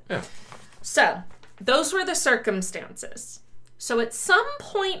helmet? Yeah. So, those were the circumstances. So, at some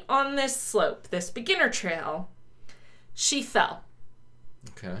point on this slope, this beginner trail, she fell.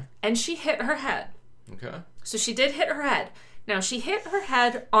 Okay. And she hit her head. Okay. So she did hit her head. Now, she hit her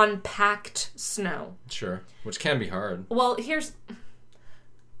head on packed snow. Sure. Which can be hard. Well,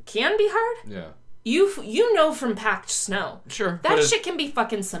 can be hard? Yeah. You know from packed snow. Sure. That shit can be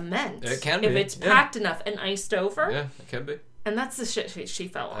fucking cement. It can be. If it's packed enough and iced over. Yeah, it can be. And that's the shit she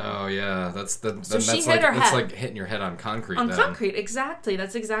fell on. Oh, yeah. That's like hitting your head on concrete. On concrete, exactly.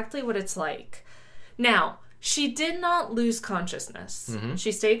 That's exactly what it's like. Now, she did not lose consciousness. Mm-hmm.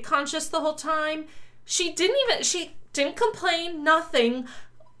 She stayed conscious the whole time. She didn't complain, nothing,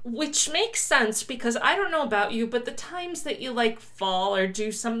 which makes sense because I don't know about you, but the times that you like fall or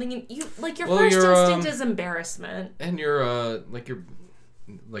do something and you like your first instinct is embarrassment. And you're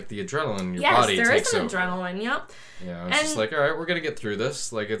like the adrenaline in your yes, body there takes is an over. adrenaline, yep. Yeah, it's just like, all right, we're going to get through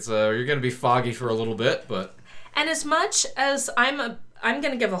this. Like it's you're going to be foggy for a little bit, but and as much as I'm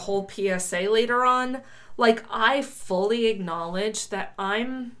going to give a whole PSA later on, like I fully acknowledge that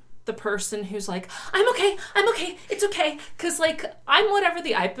I'm the person who's like, I'm okay, it's okay. Because, like, I'm whatever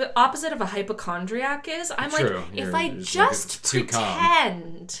the opposite of a hypochondriac is. I'm True. like, if I just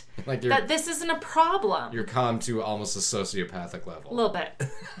pretend like that this isn't a problem. You're calm to almost a sociopathic level. A little bit.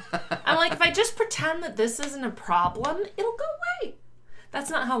 I'm like, if I just pretend that this isn't a problem, it'll go away.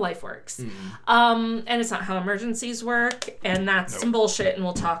 That's not how life works. Mm-hmm. And it's not how emergencies work. And that's some bullshit, and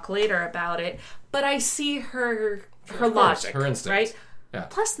we'll talk later about it. But I see her logic, her instinct. right? Yeah.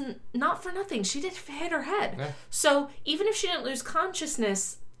 Plus, not for nothing, she did hit her head. Yeah. So even if she didn't lose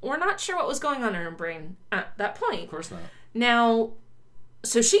consciousness, we're not sure what was going on in her brain at that point. Of course not. Now,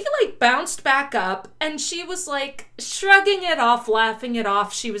 so she like bounced back up, and she was like shrugging it off, laughing it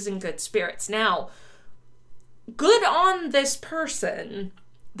off. She was in good spirits. Now, good on this person.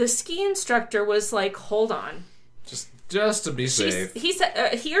 The ski instructor was like, hold on. Just to be safe. He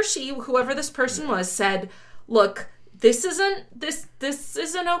said, he or she, whoever this person was, said, look, this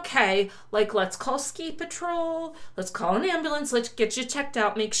isn't okay. Like, let's call ski patrol. Let's call an ambulance. Let's get you checked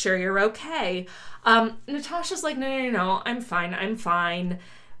out. Make sure you're okay. Natasha's like, no. I'm fine.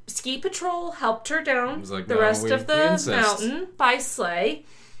 Ski patrol helped her down like, the rest of the mountain by sleigh.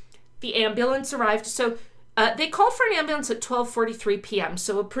 The ambulance arrived. So they called for an ambulance at 12:43 p.m.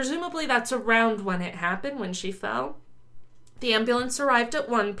 So presumably that's around when it happened, when she fell. The ambulance arrived at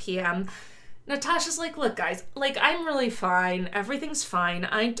 1 p.m. Natasha's like, look, guys, like, I'm really fine. Everything's fine.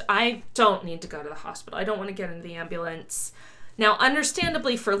 I don't need to go to the hospital. I don't want to get into the ambulance. Now,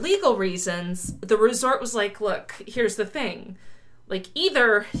 understandably, for legal reasons, the resort was like, look, here's the thing. Like,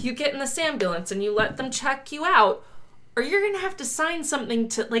 either you get in this ambulance and you let them check you out, or you're going to have to sign something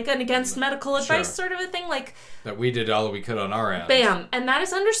to, like, an against medical advice sort of a thing. Like, that we did all that we could on our end. Bam. And that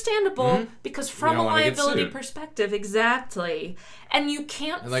is understable because from a liability perspective, exactly. And you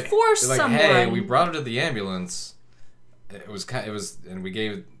can't force someone. Hey, we brought her to the ambulance. It was, and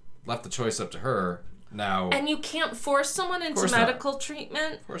we left the choice up to her. Now, and you can't force someone into medical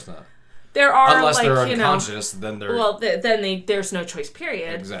treatment. Of course not. There are, unless like, they're unconscious, then they're... Well, then there's no choice,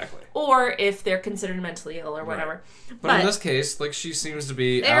 period. Exactly. Or if they're considered mentally ill or whatever. Right. But in this case, like, she seems to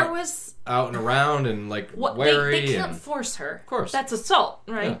be out and around and, like, wary. They can't force her. Of course. That's assault,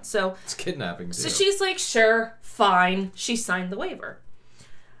 right? Yeah. So it's kidnapping, too. So she's like, sure, fine. She signed the waiver.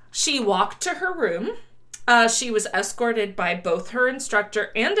 She walked to her room. She was escorted by both her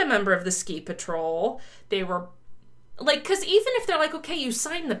instructor and a member of the ski patrol. They were... Like, because even if they're like, okay, you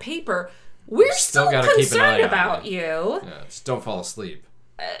signed the paper, we're still concerned about you. Yeah, just don't fall asleep.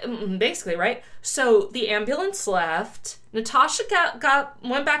 Basically, right? So the ambulance left. Natasha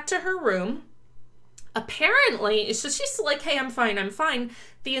went back to her room. Apparently, so she's like, hey, I'm fine.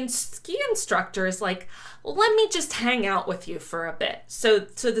 The ski instructor is like, let me just hang out with you for a bit. So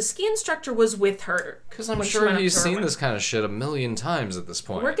the ski instructor was with her. Because I'm sure he's seen this kind of shit a million times at this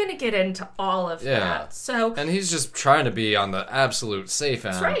point. We're going to get into all of that. So, and he's just trying to be on the absolute safe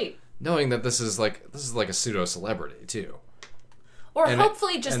end. That's right. Knowing that this is like a pseudo-celebrity, too. Or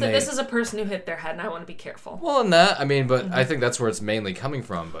hopefully just that this is a person who hit their head and I want to be careful. Well, and that, I mean, but I think that's where it's mainly coming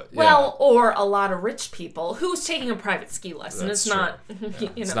from, but yeah. Well, or a lot of rich people who's taking a private ski lesson. That's it's not,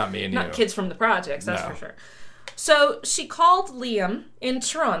 it's not me and not you. Kids from the projects, that's for sure. So she called Liam in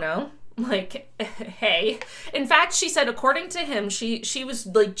Toronto, like, hey. In fact, she said, according to him, she was,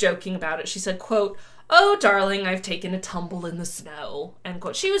 like, joking about it. She said, quote, oh, darling, I've taken a tumble in the snow, end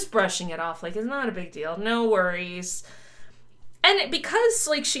quote. She was brushing it off, like, it's not a big deal, no worries. And because,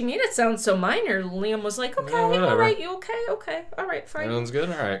 like, she made it sound so minor, Liam was like, okay, all right, you okay, all right, fine. Everyone's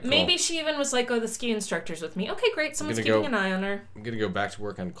good? All right, cool. Maybe she even was like, oh, the ski instructor's with me. Okay, great, someone's keeping an eye on her. I'm going to go back to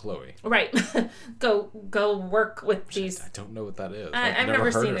work on Chloe. Right. go work with these... I don't know what that is. I've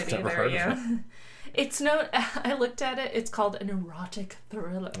never seen it either, yeah. It's I looked at it, it's called an erotic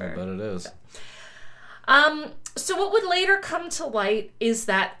thriller. I bet it is. So what would later come to light is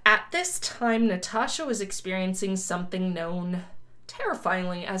that at this time, Natasha was experiencing something known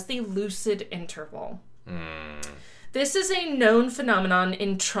terrifyingly as the lucid interval. This is a known phenomenon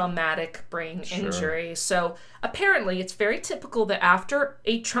in traumatic brain injury. So apparently it's very typical that after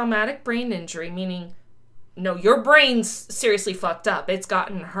a traumatic brain injury, meaning, no, your brain's seriously fucked up, it's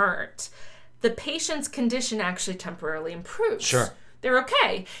gotten hurt, the patient's condition actually temporarily improves. Sure. They're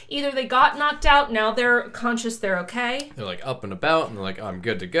okay. Either they got knocked out, now they're conscious, they're okay. They're like up and about, and they're like, oh, I'm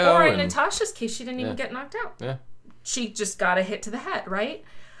good to go. Or in Natasha's case, she didn't even get knocked out. Yeah. She just got a hit to the head, right?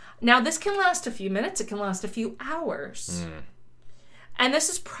 Now, this can last a few minutes. It can last a few hours. And this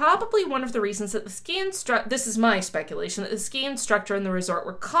is probably one of the reasons that the ski instructor, this is my speculation, that the ski instructor and the resort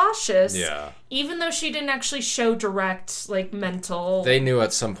were cautious. Yeah. Even though she didn't actually show direct, like, mental... They knew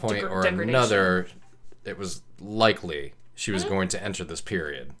at some point or degradation. another it was likely she was going to enter this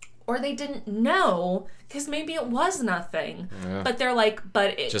period. Or they didn't know, because maybe it was nothing. Yeah. But they're like,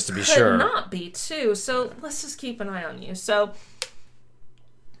 but it just to be could sure. not be, too. So let's just keep an eye on you. So,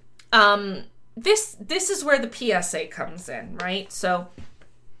 this is where the PSA comes in, right? So,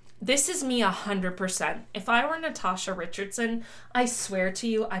 this is me 100%. If I were Natasha Richardson, I swear to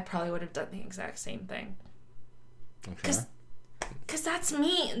you, I probably would have done the exact same thing. Okay. Because that's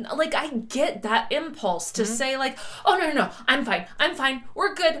me. Like, I get that impulse to say, like, oh, no, I'm fine,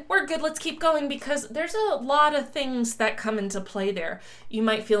 we're good, let's keep going, because there's a lot of things that come into play there. You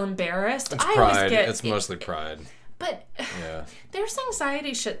might feel embarrassed. It's I pride. always get... It's mostly pride. But Yeah. there's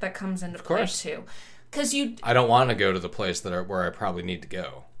anxiety shit that comes into play, course. too. Because you... I don't want to go to the place where I probably need to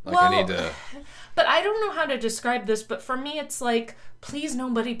go. Like, Well, I need to... But I don't know how to describe this, but for me, it's like, please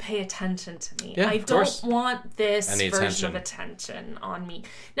nobody pay attention to me. Yeah, I of don't course. want this Any version of attention on me.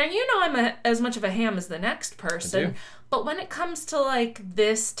 Now, you know I'm as much of a ham as the next person, but when it comes to, like,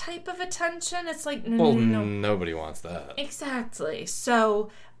 this type of attention, it's like, no. Nobody wants that. Exactly. So,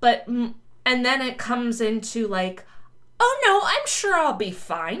 but, and then it comes into, like, oh, no, I'm sure I'll be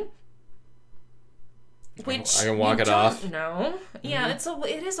fine. Which I can walk it off. No, yeah,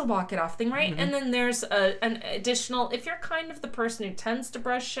 it is a walk it off thing, right? And then there's an additional. If you're kind of the person who tends to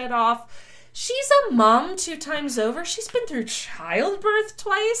brush shit off, she's a mom 2 times over. She's been through childbirth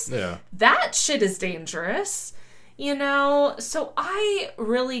twice. Yeah, that shit is dangerous, you know. So I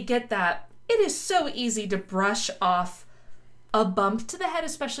really get that. It is so easy to brush off a bump to the head,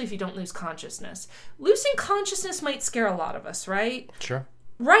 especially if you don't lose consciousness. Losing consciousness might scare a lot of us, right? sure.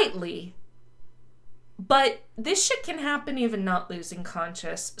 Rightly. But this shit can happen even not losing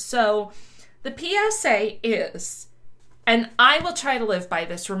conscious. So the PSA is, and I will try to live by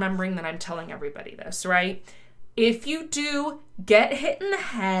this, remembering that I'm telling everybody this, right? If you do get hit in the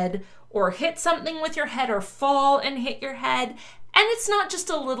head or hit something with your head or fall and hit your head, and it's not just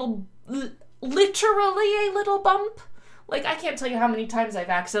a little, literally a little bump. Like, I can't tell you how many times I've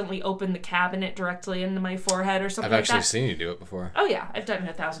accidentally opened the cabinet directly into my forehead or something like that. I've actually seen you do it before. Oh, yeah. I've done it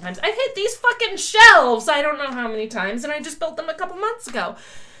 1,000 times. I've hit these fucking shelves I don't know how many times, and I just built them a couple months ago.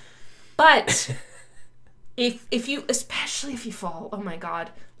 But if you, especially if you fall, oh my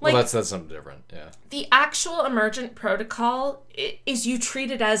God. Like, Well, that's something different, yeah. the actual emergent protocol is you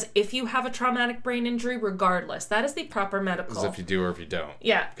treat it as if you have a traumatic brain injury regardless. That is the proper medical. As if you do or if you don't.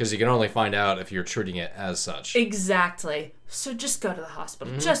 Yeah. Because you can only find out if you're treating it as such. Exactly. So just go to the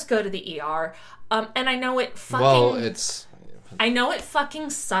hospital. Just go to the ER. And I know it fucking... Well, it's... I know it fucking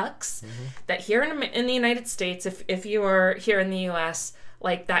sucks that here in the United States, if you are here in the US,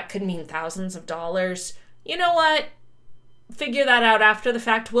 like, that could mean thousands of dollars. You know what? Figure that out after the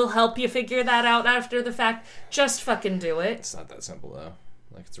fact. We'll help you figure that out after the fact. Just fucking do it. It's not that simple, though.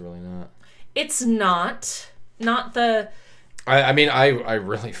 Like, it's really not. It's not. Not the... I mean, I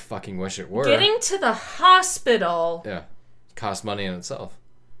really fucking wish it were. Getting to the hospital... Yeah. It costs money in itself.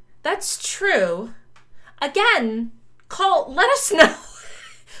 That's true. Again, let us know.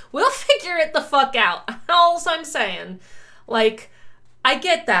 We'll figure it the fuck out. All I'm saying. Like... I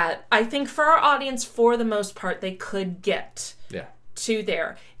get that. I think for our audience, for the most part, they could get to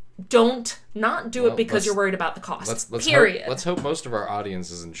there. Don't not do it because you're worried about the cost. Period. Let's hope most of our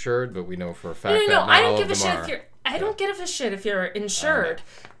audience is insured, but we know for a fact No. that not I don't all give a of them shit are. if you're. I don't give a shit if you're insured.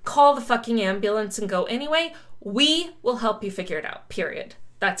 Call the fucking ambulance and go anyway. We will help you figure it out. Period.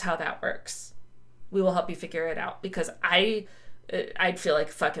 That's how that works. We will help you figure it out because I'd feel like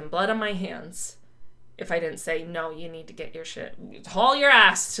fucking blood on my hands if I didn't say, no, you need to get your shit, haul your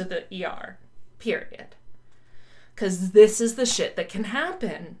ass to the ER, period. Because this is the shit that can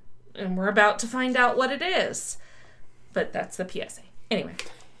happen. And we're about to find out what it is. But that's the PSA. Anyway.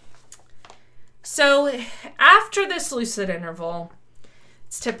 So, after this lucid interval,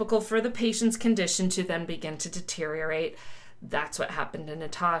 It's typical for the patient's condition to then begin to deteriorate. That's what happened to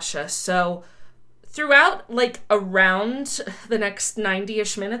Natasha. So throughout, like, around the next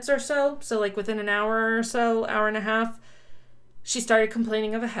 90-ish minutes or so like within an hour or so, hour and a half, she started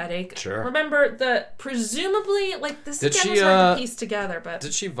complaining of a headache. Sure. Remember, presumably, like, this Did again she, was hard to piece together, but...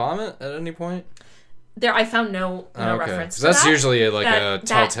 Did she vomit at any point? There, I found no reference to that's that. usually a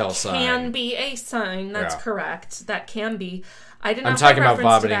telltale sign. That can be a sign. That's correct. That can be. I did not I'm talking find about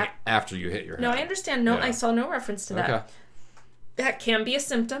reference to vomiting that. after you hit your head. No, I understand. No, Yeah. I saw no reference to that. Okay. That can be a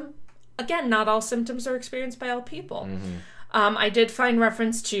symptom. Again, not all symptoms are experienced by all people. Mm-hmm. I did find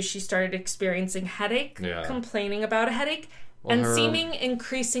reference to she started experiencing headache, complaining about a headache, and seeming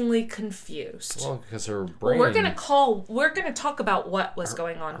increasingly confused. Well, because her brain... We're gonna talk about what was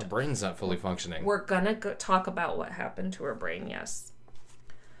going on. Her brain's not fully functioning. We're gonna talk about what happened to her brain, yes.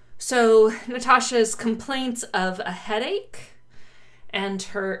 So, Natasha's complaints of a headache and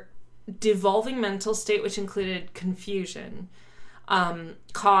her devolving mental state, which included confusion,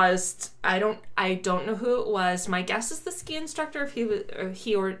 caused, I don't know who it was. My guess is the ski instructor,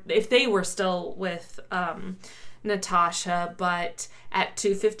 if they were still with Natasha, but at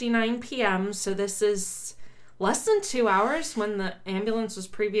 2:59 p.m., so this is less than 2 hours when the ambulance was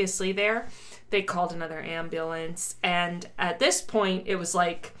previously there, they called another ambulance, and at this point it was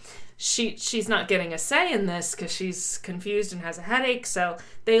like she's not getting a say in this because she's confused and has a headache, so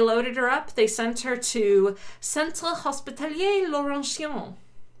they loaded her up. They sent her to Centre Hospitalier Laurentien,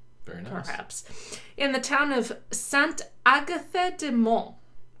 very nice, perhaps, in the town of Sainte-Agathe-de-Mont,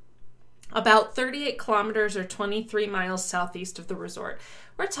 about 38 kilometers or 23 miles southeast of the resort.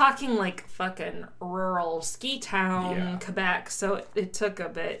 We're talking like fucking rural ski town, Quebec. So it took a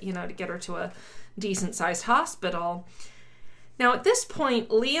bit, to get her to a decent sized hospital. Now at this point,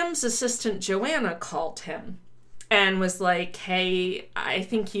 Liam's assistant Joanna called him and was like, "Hey, I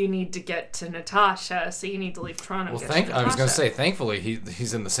think you need to get to Natasha, so you need to leave Toronto." Well, I was going to say, thankfully,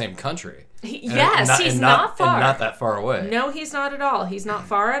 he's in the same country. He's not far. And not that far away. No, he's not at all. He's not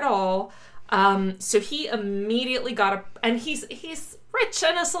far at all. So he immediately got and he's rich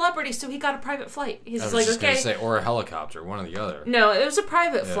and a celebrity, so he got a private flight. He's I was like, just okay. Gonna say, or a helicopter, one or the other. No, it was a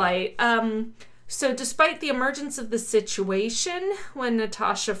private flight. So despite the emergence of the situation, when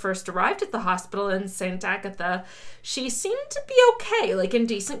Natasha first arrived at the hospital in St. Agatha, she seemed to be okay, like in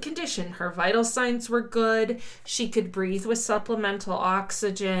decent condition. Her vital signs were good. She could breathe with supplemental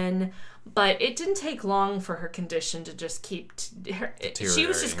oxygen, but it didn't take long for her condition to just keep... she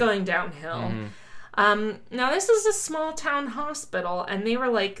was just going downhill. Mm-hmm. Now, this is a small town hospital, and they were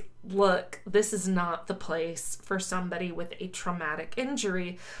like, look, this is not the place for somebody with a traumatic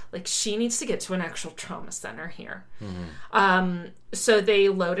injury. Like, she needs to get to an actual trauma center here. Mm-hmm. So they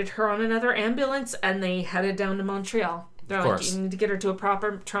loaded her on another ambulance, and they headed down to Montreal. They're like, you need to get her to a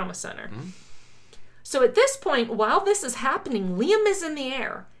proper trauma center. Mm-hmm. So at this point, while this is happening, Liam is in the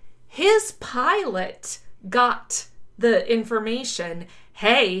air. His pilot got the information,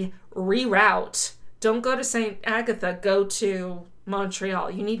 hey, reroute. Don't go to St. Agatha, go to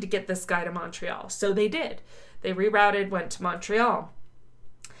Montreal. You need to get this guy to Montreal. So they did. They rerouted, went to Montreal.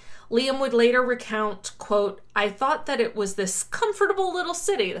 Liam would later recount, quote, "I thought that it was this comfortable little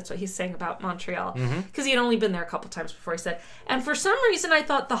city." That's what he's saying about Montreal. Because he had only been there a couple times before, he said. "And for some reason, I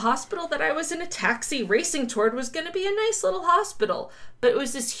thought the hospital that I was in a taxi racing toward was going to be a nice little hospital. But it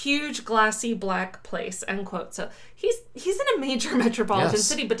was this huge, glassy, black place," end quote. So he's in a major metropolitan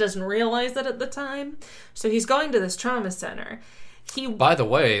city, but doesn't realize that at the time. So he's going to this trauma center. By the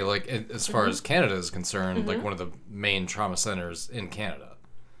way, like, as far as Canada is concerned, like, one of the main trauma centers in Canada.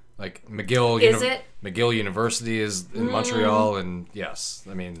 Like, McGill University is in Montreal, and yes,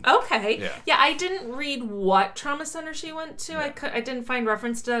 I mean... Okay. Yeah, I didn't read what trauma center she went to. Yeah. I didn't find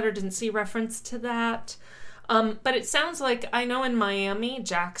reference to that or didn't see reference to that. But it sounds like, I know in Miami,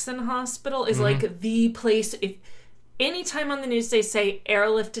 Jackson Hospital is like the place... If anytime on the news they say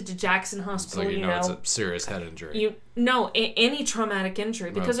airlifted to Jackson Hospital, it's like, it's a serious head injury. Any traumatic injury.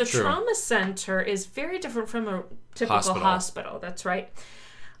 Because a trauma center is very different from a typical hospital. That's right.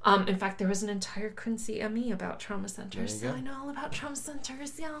 In fact, there was an entire Quincy ME about trauma centers, so I know all about trauma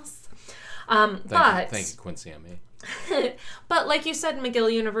centers, yes. Thank you, Quincy ME. But like you said,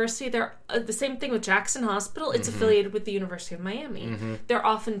 McGill University, they're the same thing with Jackson Hospital. It's affiliated with the University of Miami. They're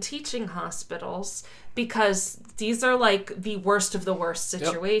often teaching hospitals because these are like the worst of the worst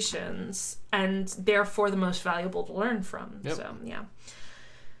situations, and therefore the most valuable to learn from. Yep. So, yeah.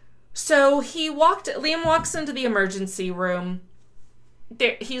 So Liam walks into the emergency room.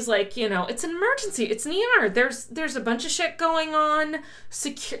 He's like, it's an emergency. It's an ER. There's a bunch of shit going on.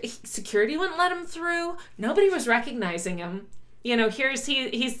 Security wouldn't let him through. Nobody was recognizing him. You know,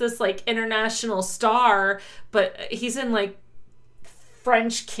 he's this like international star, but he's in like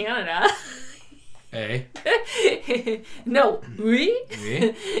French Canada. Eh? No, oui?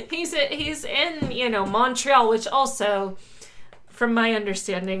 Oui? He's in, you know, Montreal, which also, from my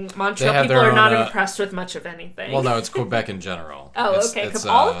understanding, Montreal have people their are not own, impressed with much of anything. Well, no, it's Quebec in general. Oh, It's- okay. it's,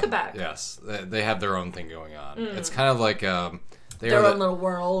 All of Quebec. Yes, they have their own thing going on. It's kind of like Their own little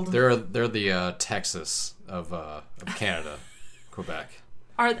world. They're the Texas of Canada, Quebec.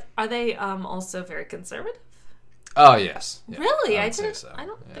 Are they also very conservative? Oh yes. Yeah, Really? I I would say didn't. so. I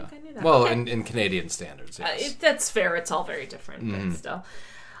don't Yeah. think I knew that. Well, Okay. in Canadian standards, yes. That's fair. It's all very different, Mm-hmm. but still.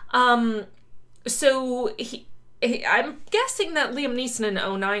 So I'm guessing that Liam Neeson in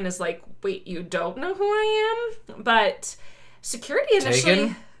 2009 is like, wait, you don't know who I am? But security initially...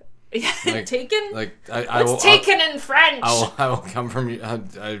 Taken? Yeah, Like- taken? Like I will. What's taken in French? I will come from you.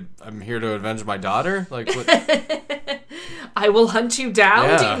 I'm here to avenge my daughter. Like what? I will hunt you down?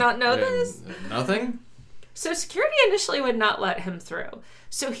 Yeah. Do you not know Yeah, this? Nothing. So security initially would not let him through.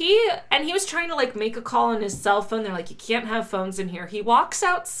 So he was trying to like make a call on his cell phone. They're like, you can't have phones in here. He walks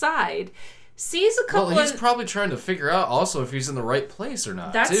outside, sees a couple Well, he's of... probably trying to figure out also if he's in the right place or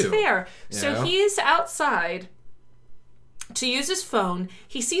not. That's too. fair. You So know? he's outside to use his phone.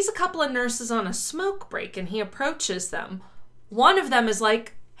 He sees a couple of nurses on a smoke break and he approaches them. One of them is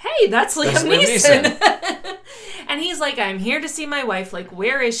like, hey, that's Liam Neeson. And he's like, I'm here to see my wife. Like,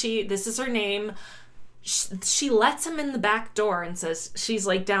 where is she? This is her name. She lets him in the back door and says she's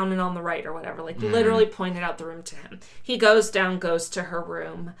like down and on the right or whatever. Like literally pointed out the room to him. He goes down, goes to her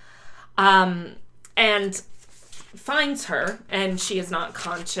room, and finds her, and she is not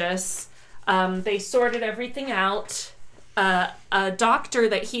conscious. They sorted everything out. A doctor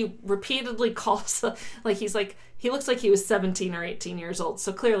that he repeatedly calls, like he looks like he was 17 or 18 years old.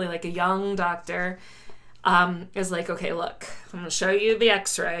 So clearly like a young doctor, is like, okay, look, I'm going to show you the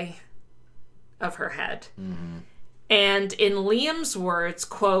x-ray of her head. Mm-hmm. And in Liam's words,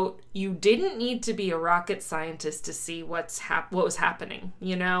 quote, you didn't need to be a rocket scientist to see what was happening.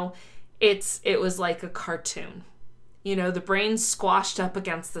 You know, it was like a cartoon. You know, the brain's squashed up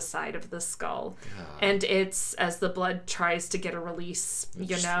against the side of the skull. God. And it's as the blood tries to get a release,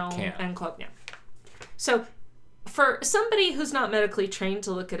 end quote. Yeah. So for somebody who's not medically trained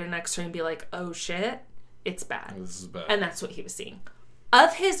to look at an x-ray and be like, oh shit, it's bad. This is bad. And that's what he was seeing.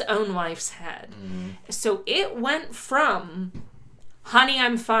 Of his own wife's head. Mm-hmm. So it went from, honey,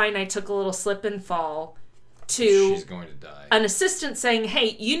 I'm fine, I took a little slip and fall, to she's going to die. An assistant saying,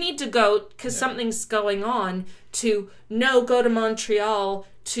 hey, you need to go because something's going on, to no, go to Montreal,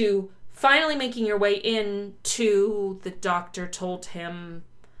 to finally making your way in to the doctor told him,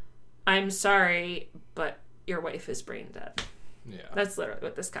 I'm sorry, but your wife is brain dead. Yeah. That's literally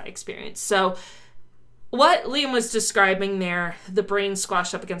what this guy experienced. So what Liam was describing there, the brain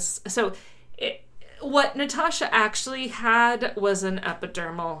squashed up against... So what Natasha actually had was an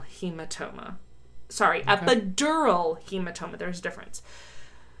epidermal hematoma. Sorry, okay. Epidural hematoma. There's a difference.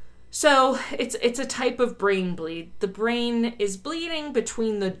 So it's a type of brain bleed. The brain is bleeding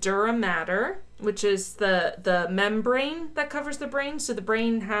between the dura mater, which is the membrane that covers the brain. So the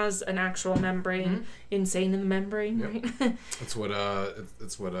brain has an actual membrane, insane in the membrane, yep. right? It's what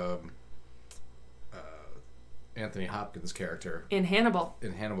Anthony Hopkins' character in Hannibal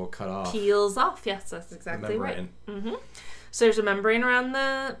cut off. Peels off. Yes, that's exactly right. Mm-hmm. So there's a membrane around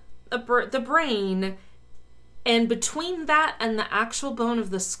the brain, and between that and the actual bone of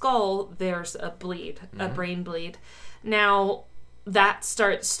the skull, there's a bleed, a brain bleed. Now that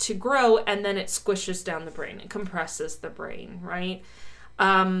starts to grow, and then it squishes down the brain. It compresses the brain, right?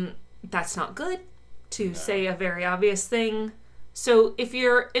 That's not good, to say a very obvious thing. So if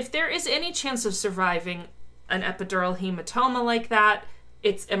there is any chance of surviving an epidural hematoma like that,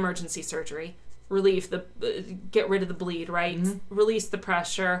 it's emergency surgery. Get rid of the bleed, right? Mm-hmm. Release the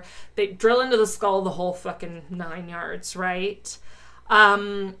pressure. They drill into the skull the whole fucking 9 yards, right?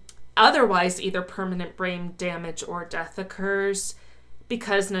 Otherwise, either permanent brain damage or death occurs.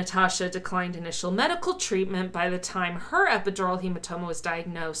 Because Natasha declined initial medical treatment, by the time her epidural hematoma was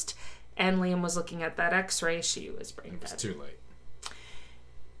diagnosed and Liam was looking at that x-ray, she was brain dead. It's too late.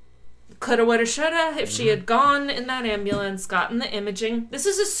 Coulda, woulda, shoulda. If she had gone in that ambulance, gotten the imaging. This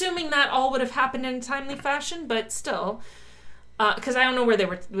is assuming that all would have happened in a timely fashion, but still. Because I don't know where they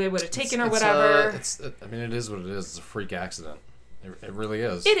would have taken her, whatever. It is what it is. It's a freak accident. It really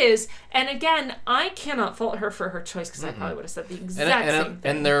is. It is. And again, I cannot fault her for her choice, because I probably would have said the exact same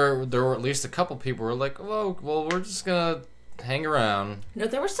thing. And there were at least a couple people who were like, well, we're just going to hang around. No,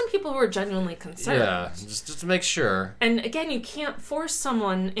 there were some people who were genuinely concerned. Yeah, just to make sure. And again, you can't force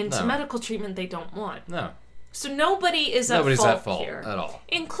someone into medical treatment they don't want. No. So nobody's at fault here. At all.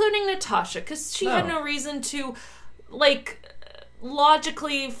 Including Natasha, because she had no reason to,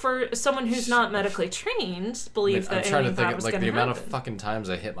 logically, for someone who's not medically trained, believe that anything bad was going to happen. I'm trying to think of, the amount of fucking times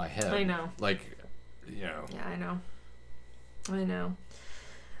I hit my head. I know. Yeah, I know.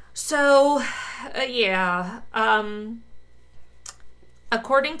 So,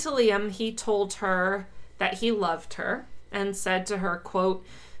 according to Liam, he told her that he loved her and said to her, quote,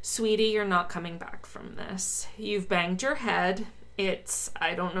 "Sweetie, you're not coming back from this. You've banged your head. I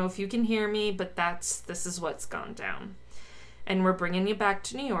don't know if you can hear me, but this is what's gone down. And we're bringing you back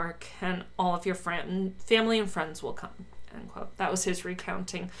to New York, and all of your family and friends will come," end quote. That was his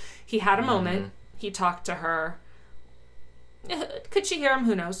recounting. He had a moment. He talked to her. Could she hear him?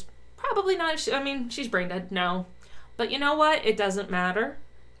 Who knows? Probably not. She's brain dead now. But you know what? It doesn't matter.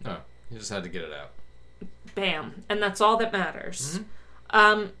 No, you just had to get it out. Bam. And that's all that matters.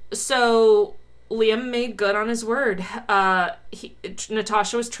 So Liam made good on his word.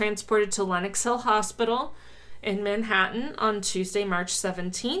 Natasha was transported to Lenox Hill Hospital in Manhattan on Tuesday, March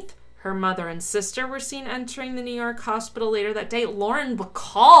 17th. Her mother and sister were seen entering the New York hospital later that day. Lauren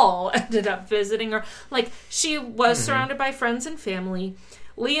Bacall ended up visiting her. She was surrounded by friends and family.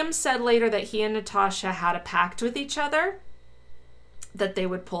 Liam said later that he and Natasha had a pact with each other that they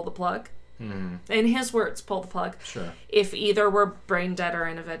would pull the plug. In his words, pull the plug. Sure. If either were brain dead or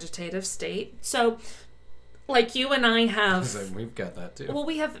in a vegetative state. So, you and I have... We've got that, too. Well,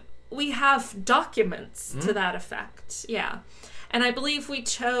 we have documents to that effect. Yeah. And I believe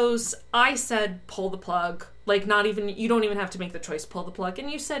I said pull the plug. You don't even have to make the choice, pull the plug. And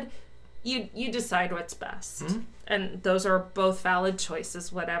you said you decide what's best. And those are both valid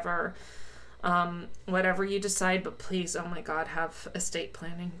choices, whatever you decide. But please, oh my God, have estate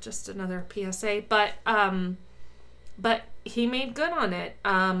planning. Just another PSA. But he made good on it.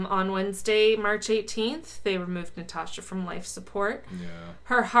 On Wednesday, March 18th, they removed Natasha from life support. Yeah.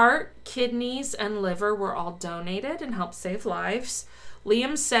 Her heart, kidneys, and liver were all donated and helped save lives.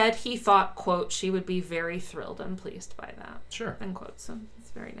 Liam said he thought, quote, she would be very thrilled and pleased by that. Sure. End quote. So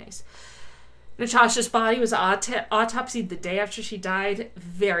it's very nice. Natasha's body was autopsied the day after she died.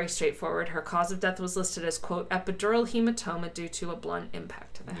 Very straightforward. Her cause of death was listed as, quote, epidural hematoma due to a blunt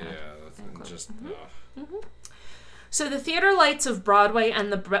impact to the head. Yeah, just... So the theater lights of Broadway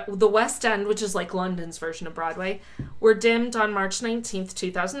and the West End, which is like London's version of Broadway, were dimmed on March 19th,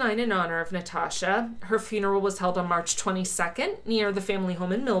 2009 in honor of Natasha. Her funeral was held on March 22nd near the family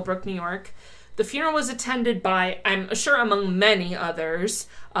home in Millbrook, New York. The funeral was attended by, I'm sure among many others,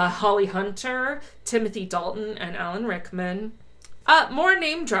 Holly Hunter, Timothy Dalton, and Alan Rickman. More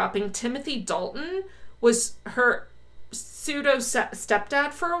name dropping, Timothy Dalton was her pseudo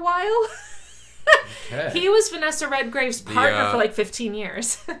stepdad for a while. Okay. He was Vanessa Redgrave's partner for 15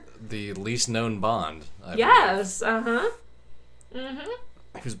 years. The least known Bond. Yes, He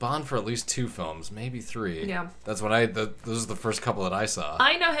was Bond for at least 2 films, maybe 3. Yeah. That's what those are the first couple that I saw.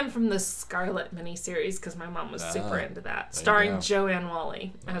 I know him from the Scarlet miniseries because my mom was super into that. Starring Joanne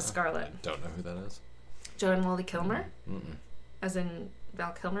Whalley as Scarlet. I don't know who that is. Joanne Whalley Kilmer? As in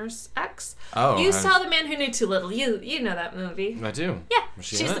Val Kilmer's ex. Oh, you saw The Man Who Knew Too Little. You know that movie. I do. Yeah,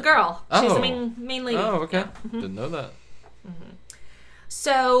 she's the girl. Oh. She's the main lady. Oh, okay. Didn't know that.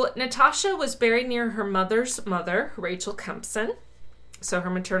 So Natasha was buried near her mother's mother, Rachel Kempson, so her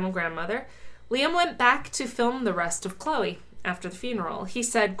maternal grandmother. Liam went back to film the rest of Chloe after the funeral. He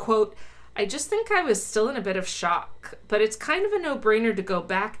said, quote, I just think I was still in a bit of shock, but it's kind of a no-brainer to go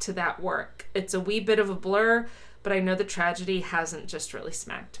back to that work. It's a wee bit of a blur, but I know the tragedy hasn't just really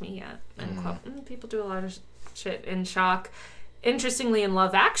smacked me yet. End quote. People do a lot of shit in shock. Interestingly, in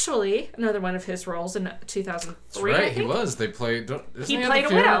Love Actually, another one of his roles in 2003. That's right, he was. They played. He played a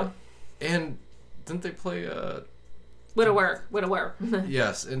widow. And didn't they play Widower.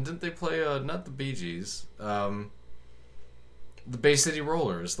 Yes, and didn't they play not the Bee Gees, the Bay City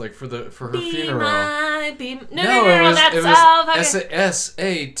Rollers, for her funeral? No, that's all.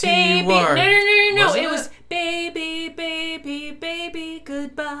 S-A-T-Y. No, it was baby,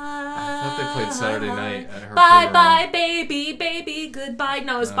 goodbye. I thought they played Saturday Night at her funeral. Bye, baby, goodbye.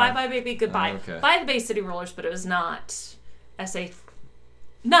 No, it was Bye, baby, goodbye. Okay. By the Bay City Rollers, but it was not S.A.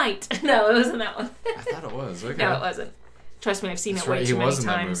 Night. No, it wasn't that one. I thought it was. Okay. No, it wasn't. Trust me, I've seen That's it way right, too many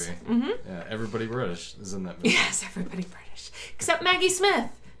times. He was in that movie. Yeah, Everybody British is in that movie. Yes, Everybody British. Except Maggie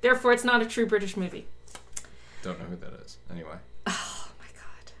Smith. Therefore, it's not a true British movie. Don't know who that is. Anyway. Oh, my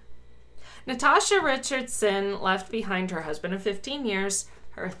God. Natasha Richardson left behind her husband of 15 years,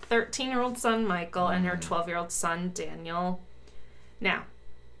 her 13-year-old son, Michael, and her 12-year-old son, Daniel. Now,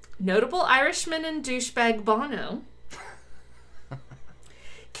 notable Irishman and douchebag Bono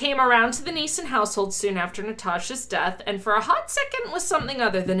came around to the Neeson household soon after Natasha's death, and for a hot second was something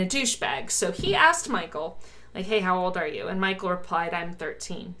other than a douchebag. So he asked Michael, like, hey, how old are you? And Michael replied, I'm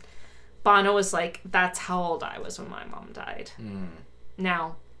 13. Bono was like, that's how old I was when my mom died.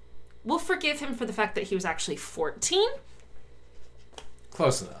 Now, we'll forgive him for the fact that he was actually 14.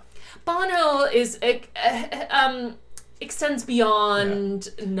 Close enough. Bono is extends beyond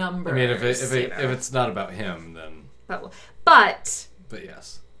numbers. I mean, if it's not about him, then. But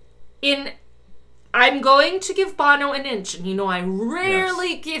yes. I'm going to give Bono an inch, and I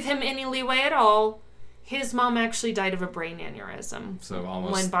rarely give him any leeway at all. His mom actually died of a brain aneurysm. So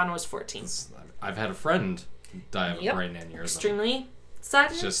almost when Bono was 14. I've had a friend die of a brain aneurysm. Extremely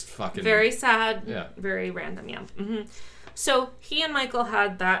sudden. It's just fucking very sad. Yeah. Very random. Yeah. Mm-hmm. So he and Michael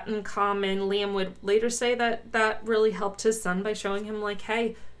had that in common. Liam would later say that really helped his son by showing him, like,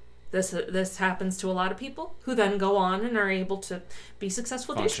 hey, this happens to a lot of people who then go on and are able to be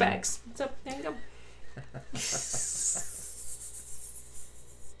successful douchebags. So there you go.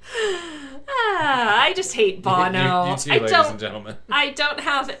 I just hate Bono. You too, ladies and gentlemen. I don't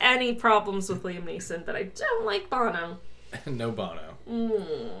have any problems with Liam Neeson, but I don't like Bono. No Bono.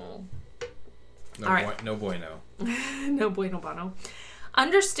 No No bueno. No bueno Bono.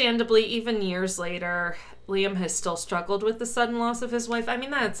 Understandably, even years later, Liam has still struggled with the sudden loss of his wife. I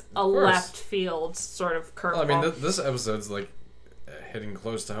mean, that's a left field sort of curveball. Well, I mean, this episode's like hitting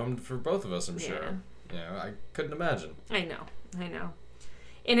close to home for both of us, I'm sure. I couldn't imagine. I know.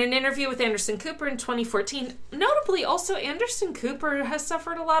 In an interview with Anderson Cooper in 2014, notably also Anderson Cooper has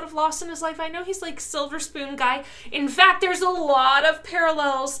suffered a lot of loss in his life. I know he's like Silver Spoon guy. In fact, there's a lot of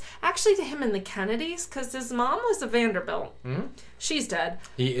parallels actually to him and the Kennedys, because his mom was a Vanderbilt. Mm-hmm. She's dead.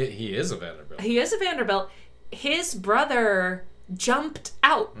 He is a Vanderbilt. He is a Vanderbilt. His brother jumped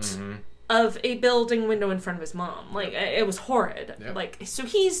out of a building window in front of his mom. Like, it was horrid. Yep. Like, so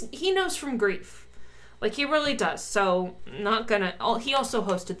he knows from grief. Like, he really does. So, not gonna... he also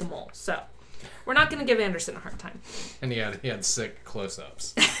hosted The Mole, so... We're not gonna give Anderson a hard time. And he had sick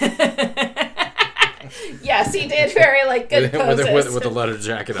close-ups. Yes, he did very, like, good poses. With a leather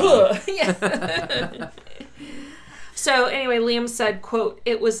jacket on. Yeah. So, anyway, Liam said, quote,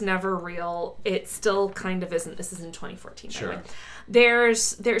 it was never real. It still kind of isn't. This is in 2014, sure. by the way.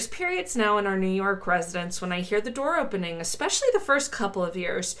 There's periods now in our New York residence when I hear the door opening, especially the first couple of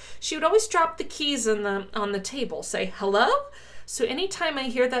years. She would always drop the keys on the table, say, hello? So anytime I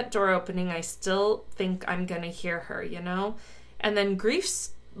hear that door opening, I still think I'm going to hear her, And then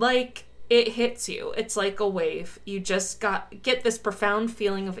grief's like, it hits you. It's like a wave. You just get this profound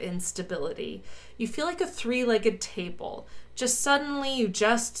feeling of instability. You feel like a three-legged table. Just suddenly,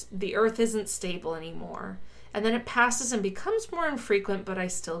 the earth isn't stable anymore. And then it passes and becomes more infrequent, but I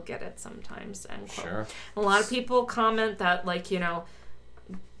still get it sometimes. End quote. Sure. A lot of people comment that, like,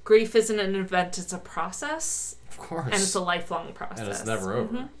 grief isn't an event, it's a process. Of course. And it's a lifelong process. And it's never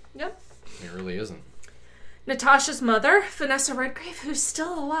over. Mm-hmm. Yep. It really isn't. Natasha's mother, Vanessa Redgrave, who's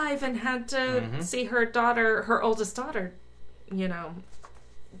still alive and had to see her oldest daughter,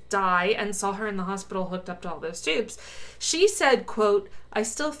 die, and saw her in the hospital hooked up to all those tubes. She said, quote, I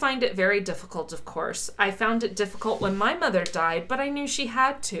still find it very difficult, of course. I found it difficult when my mother died, but I knew she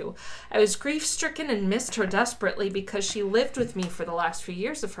had to. I was grief-stricken and missed her desperately because she lived with me for the last few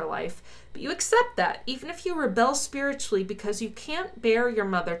years of her life. But you accept that, even if you rebel spiritually because you can't bear your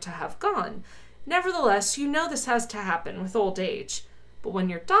mother to have gone. Nevertheless, this has to happen with old age. But when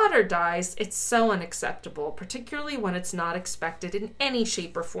your daughter dies, it's so unacceptable, particularly when it's not expected in any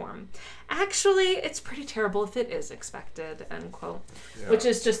shape or form. Actually, it's pretty terrible if it is expected, end quote. Yeah. Which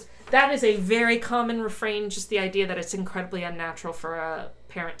is that is a very common refrain, just the idea that it's incredibly unnatural for a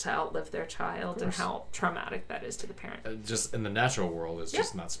parent to outlive their child and how traumatic that is to the parent. Just in the natural world, it's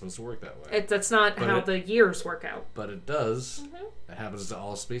just not supposed to work that way. That's not how the years work out. But it does. It happens to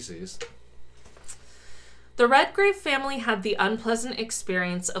all species. The Redgrave family had the unpleasant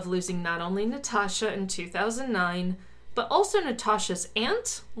experience of losing not only Natasha in 2009, but also Natasha's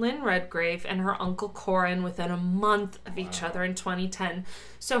aunt, Lynn Redgrave, and her uncle Corin within a month of each other in 2010.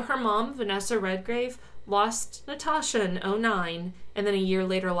 So her mom, Vanessa Redgrave, lost Natasha in 2009, and then a year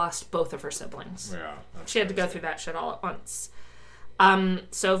later lost both of her siblings. Yeah, she had to go through that shit all at once.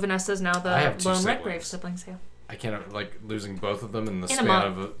 So Vanessa's now the lone Redgrave siblings. Yeah. I can't, losing both of them in the span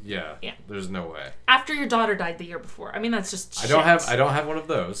of yeah. There's no way. After your daughter died the year before. I mean, that's just shit. I don't have one of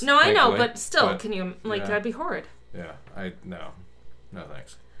those. No, I know, but still, can you, that'd be horrid. Yeah, no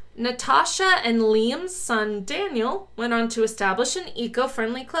thanks. Natasha and Liam's son, Daniel, went on to establish an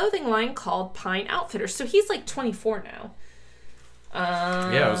eco-friendly clothing line called Pine Outfitters. So he's 24 now.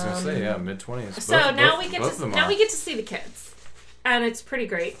 I was going to say, mid-20s. So now we get to see the kids. And it's pretty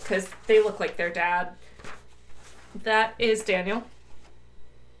great because they look like their dad. That is Daniel.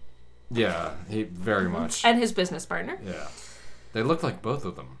 Yeah, he very much. And his business partner. Yeah. They look like both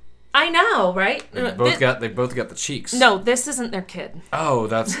of them. I know, right? They both got the cheeks. No, this isn't their kid. Oh,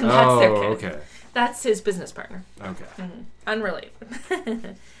 that's their kid. okay. That's his business partner. Okay. Unrelated.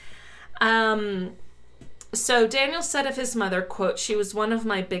 So Daniel said of his mother, quote, "She was one of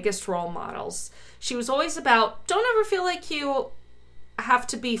my biggest role models. She was always about, don't ever feel like you have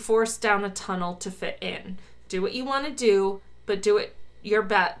to be forced down a tunnel to fit in. Do what you want to do, but do it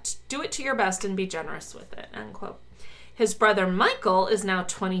to your best and be generous with it," end quote. His brother Michael is now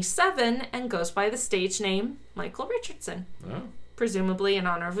 27 and goes by the stage name Michael Richardson, presumably in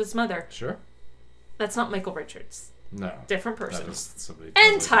honor of his mother. Sure. That's not Michael Richards. No. Different person. That is somebody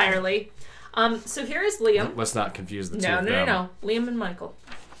Entirely. So here is Liam. Let's not confuse the two No, of no, them. no. Liam and Michael.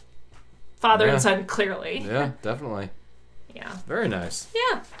 Father and son, clearly. Yeah, definitely. Yeah. Very nice.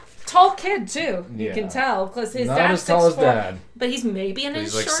 Yeah. Tall kid, too. You Yeah. can tell, because his Not dad's as tall as 6'4", Dad. but he's maybe an inch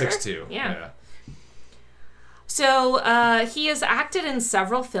He's like shorter. 6'2". Yeah. So he has acted in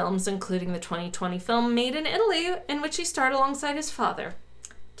several films, including the 2020 film Made in Italy, in which he starred alongside his father,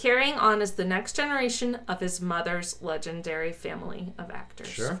 carrying on as the next generation of his mother's legendary family of actors.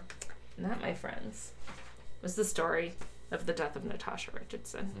 Sure. And that, my friends, was the story of the death of Natasha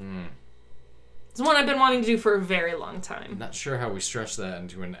Richardson. It's one I've been wanting to do for a very long time. Not sure how we stretched that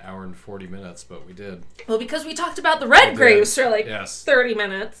into an hour and 40 minutes, but we did. Well, because we talked about the Redgraves for like 30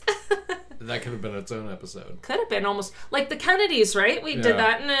 minutes. That could have been its own episode. Could have been almost like the Kennedys, right? We did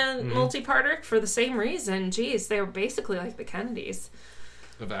that in a multi-parter for the same reason. Jeez, they were basically like the Kennedys.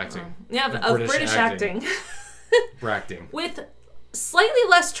 Of acting. Of British acting. Bracting. With slightly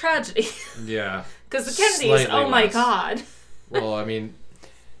less tragedy. Yeah. Because the Kennedys, Slightly my less. God. Well, I mean,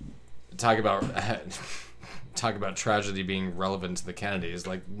 talk about tragedy being relevant to the Kennedys.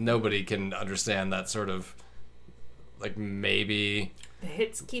 Like, nobody can understand that sort of, like, maybe... The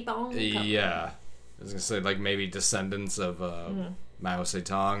hits keep on coming. Yeah. I was going to say, like, maybe descendants of Mao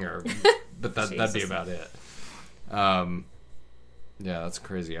Zedong, or... But that'd be about it. Yeah, that's a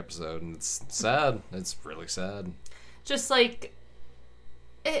crazy episode, and it's sad. It's really sad. Just like...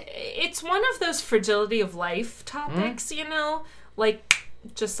 It's one of those fragility of life topics, you know? Like,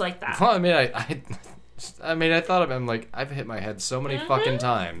 just like that. Well, I mean, I thought of him like, I've hit my head so many fucking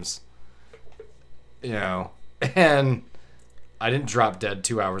times, you know, and I didn't drop dead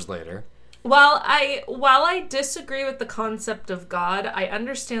 2 hours later. While I disagree with the concept of God, I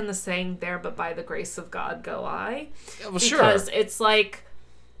understand the saying there, but by the grace of God go I. Yeah, well, because it's like,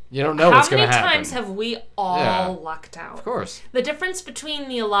 you don't know what's going to happen. How many times have we all lucked out? Of course. The difference between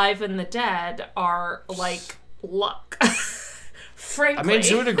the alive and the dead are like luck. Frankly. I mean,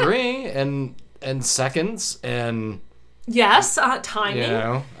 to a degree, and seconds, and... Yes, timing. You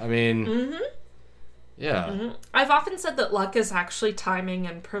know, I mean... Yeah. I've often said that luck is actually timing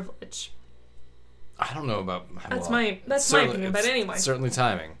and privilege. I don't know about... That's my opinion, but anyway. Certainly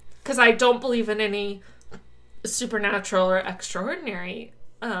timing. Because I don't believe in any supernatural or extraordinary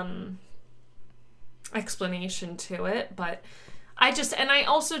explanation to it, but I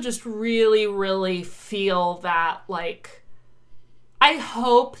also just really, really feel that, like, I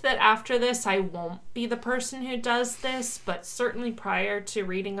hope that after this I won't be the person who does this, but certainly prior to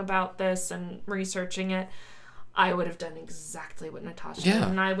reading about this and researching it, I would have done exactly what Natasha did,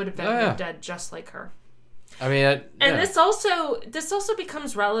 and I would have been dead just like her. I mean, and this also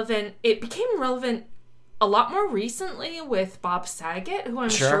becomes relevant. It became relevant a lot more recently with Bob Saget, who I'm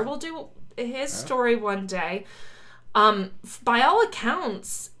sure will do his story one day. By all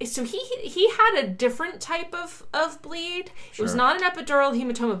accounts, so he had a different type of bleed. It was not an epidural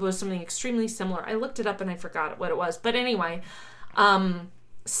hematoma, but it was something extremely similar. I looked it up and I forgot what it was. But anyway,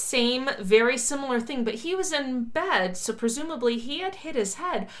 same, very similar thing. But he was in bed, so presumably he had hit his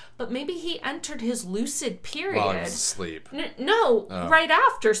head, but maybe he entered his lucid period. While he was asleep. Right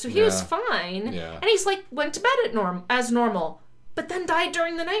after, so he was fine. Yeah. And he's like, went to bed as normal. But then died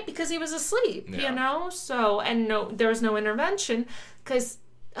during the night because he was asleep, you know? So, and there was no intervention. Because,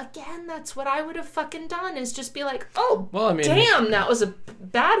 again, that's what I would have fucking done, is just be like, oh, well, I mean, damn, that was a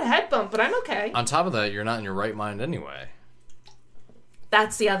bad head bump, but I'm okay. On top of that, you're not in your right mind anyway.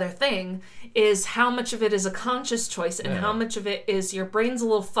 That's the other thing, is how much of it is a conscious choice and how much of it is your brain's a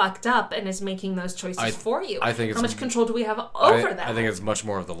little fucked up and is making those choices for you. I think how much control do we have over that? I think it's much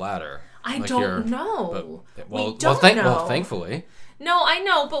more of the latter. I don't know. Well, thankfully. No, I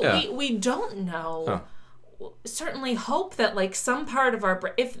know, but we don't know. Huh. Certainly hope that, like, some part of our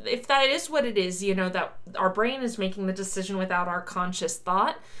brain, if that is what it is, you know, that our brain is making the decision without our conscious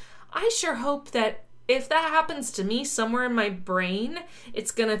thought, I sure hope that if that happens to me somewhere in my brain,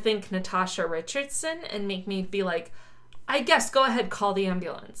 it's going to think Natasha Richardson and make me be like, I guess go ahead, call the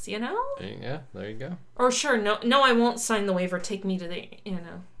ambulance, you know? Yeah, there you go. Or sure, no, I won't sign the waiver. Take me to the,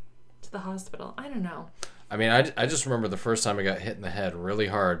 to the hospital. I don't know. I mean, I just remember the first time I got hit in the head really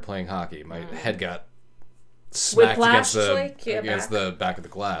hard playing hockey. My head got smacked Whiplash, against the back of the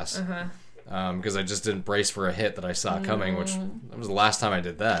glass. Because I just didn't brace for a hit that I saw coming, which that was the last time I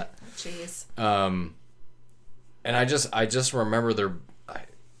did that. Jeez. And I just remember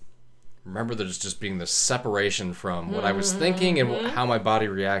there's just being this separation from what I was thinking and how my body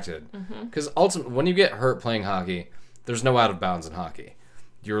reacted. Because ultimately, when you get hurt playing hockey, there's no out of bounds in hockey.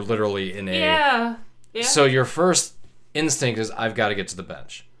 You're literally in a... Yeah. So your first instinct is, I've got to get to the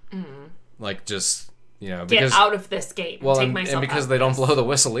bench. Like, just, because... Get out of this game. Well, take myself and because out they of don't this. blow the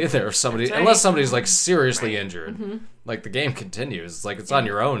whistle either. If somebody... That's right. Unless somebody's, like, seriously injured. Like, the game continues. It's like, it's on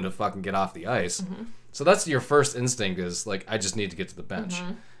your own to fucking get off the ice. So that's your first instinct is, like, I just need to get to the bench.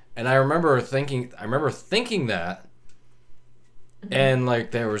 And I remember thinking that, and,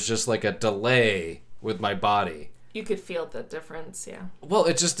 like, there was just, like, a delay with my body. You could feel the difference, yeah. Well,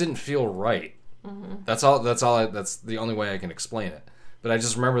 it just didn't feel right. That's the only way I can explain it. But I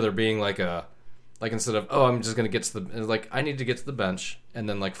just remember there being, like, instead of, I'm just going to get to the, like, I need to get to the bench, and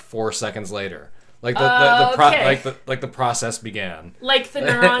then, like, 4 seconds later. Like, the process began. Like, the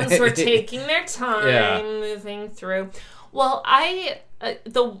neurons were taking their time, moving through. Well,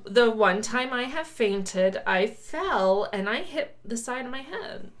 the one time I have fainted, I fell and I hit the side of my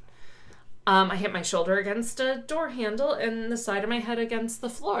head. I hit my shoulder against a door handle and the side of my head against the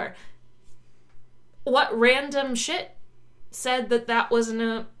floor. What random shit said that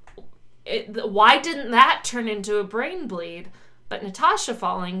wasn't why didn't that turn into a brain bleed? But Natasha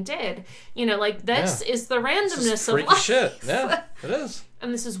falling did. This is the randomness of life. Shit. Yeah, it is.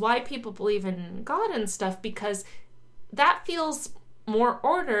 And this is why people believe in God and stuff, because that feels more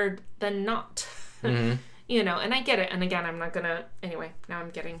ordered than not. And I get it. And again, I'm not gonna... Anyway, now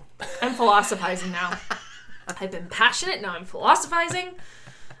I'm philosophizing now. I've been passionate, now I'm philosophizing.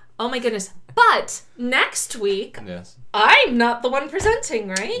 Oh my goodness. But next week, yes, I'm not the one presenting,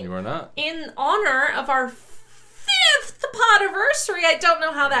 right? You are not. In honor of our 5th podiversary. I don't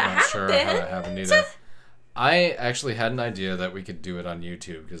know how that I'm not happened. sure how that happened either. I actually had an idea that we could do it on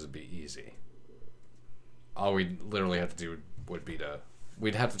YouTube because it'd be easy. All we'd literally have to do would be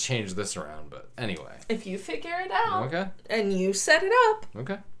we'd have to change this around, but anyway. If you figure it out. Okay. And you set it up.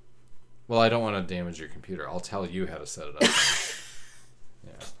 Okay. Well, I don't want to damage your computer. I'll tell you how to set it up.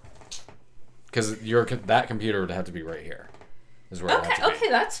 Yeah. Because that computer would have to be right here. Is where it has to be. Okay,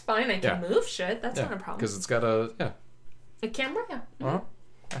 that's fine. I can move shit. That's not a problem. Because it's got a camera, yeah.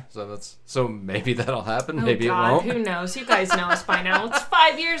 Yeah, so maybe that'll happen. Oh, maybe God, it won't. Who knows? You guys know us by now. It's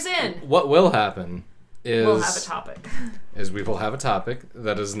 5 years in. What will happen is we'll have a topic. We will have a topic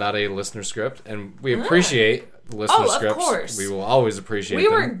that is not a listener script, and we appreciate listener scripts. Of course. We will always appreciate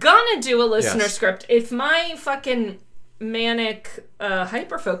them. We were gonna do a listener script. If my fucking manic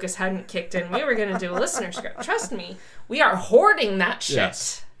hyperfocus hadn't kicked in, we were gonna do a listener script. Trust me. We are hoarding that shit.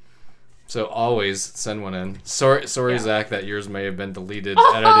 Yes. So always send one in. Sorry, Zach, that yours may have been deleted,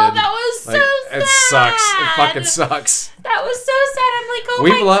 edited. Oh, that was so sad. It sucks. It fucking sucks. That was so sad. I'm like,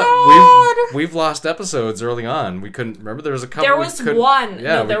 God. We've lost episodes early on. We couldn't remember. There was a couple. There was one.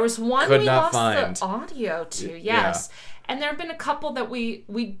 Yeah, no, there was one we lost find the audio to. Yes. Yeah. And there have been a couple that we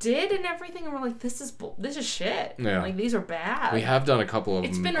did and everything, and we're like, this is shit. Yeah. Like, these are bad. We have done a couple of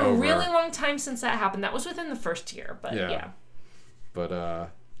them. It's been a really long time since that happened. That was within the first year, but yeah.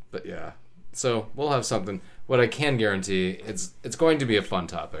 But yeah. So we'll have something. What I can guarantee, it's going to be a fun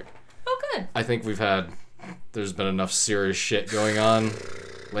topic. Oh, good. I think there's been enough serious shit going on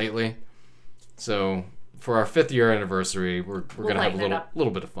lately. So for our 5th year anniversary, we're gonna have a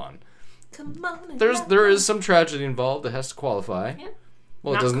little bit of fun. Come on. There is some tragedy involved. It has to qualify. Yeah.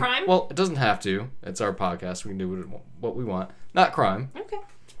 Well, Not it doesn't. crime? Well, it doesn't have to. It's our podcast. We can do what we want. Not crime. Okay.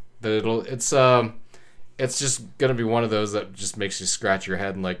 But it's just gonna be one of those that just makes you scratch your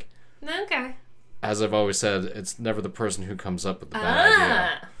head and like. Okay. As I've always said, it's never the person who comes up with the bad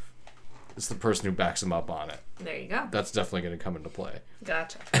idea. It's the person who backs them up on it. There you go. That's definitely going to come into play.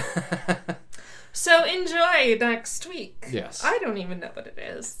 Gotcha. So enjoy next week. Yes. I don't even know what it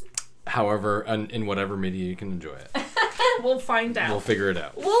is. However, in whatever media you can enjoy it. We'll find out. We'll figure it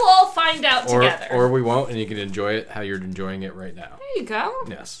out. We'll all find out together. Or we won't, and you can enjoy it how you're enjoying it right now. There you go.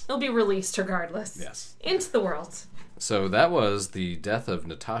 Yes. It'll be released regardless. Yes. Into the world. So that was the death of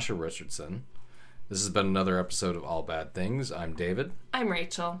Natasha Richardson. This has been another episode of All Bad Things. I'm David. I'm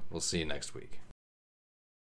Rachel. We'll see you next week.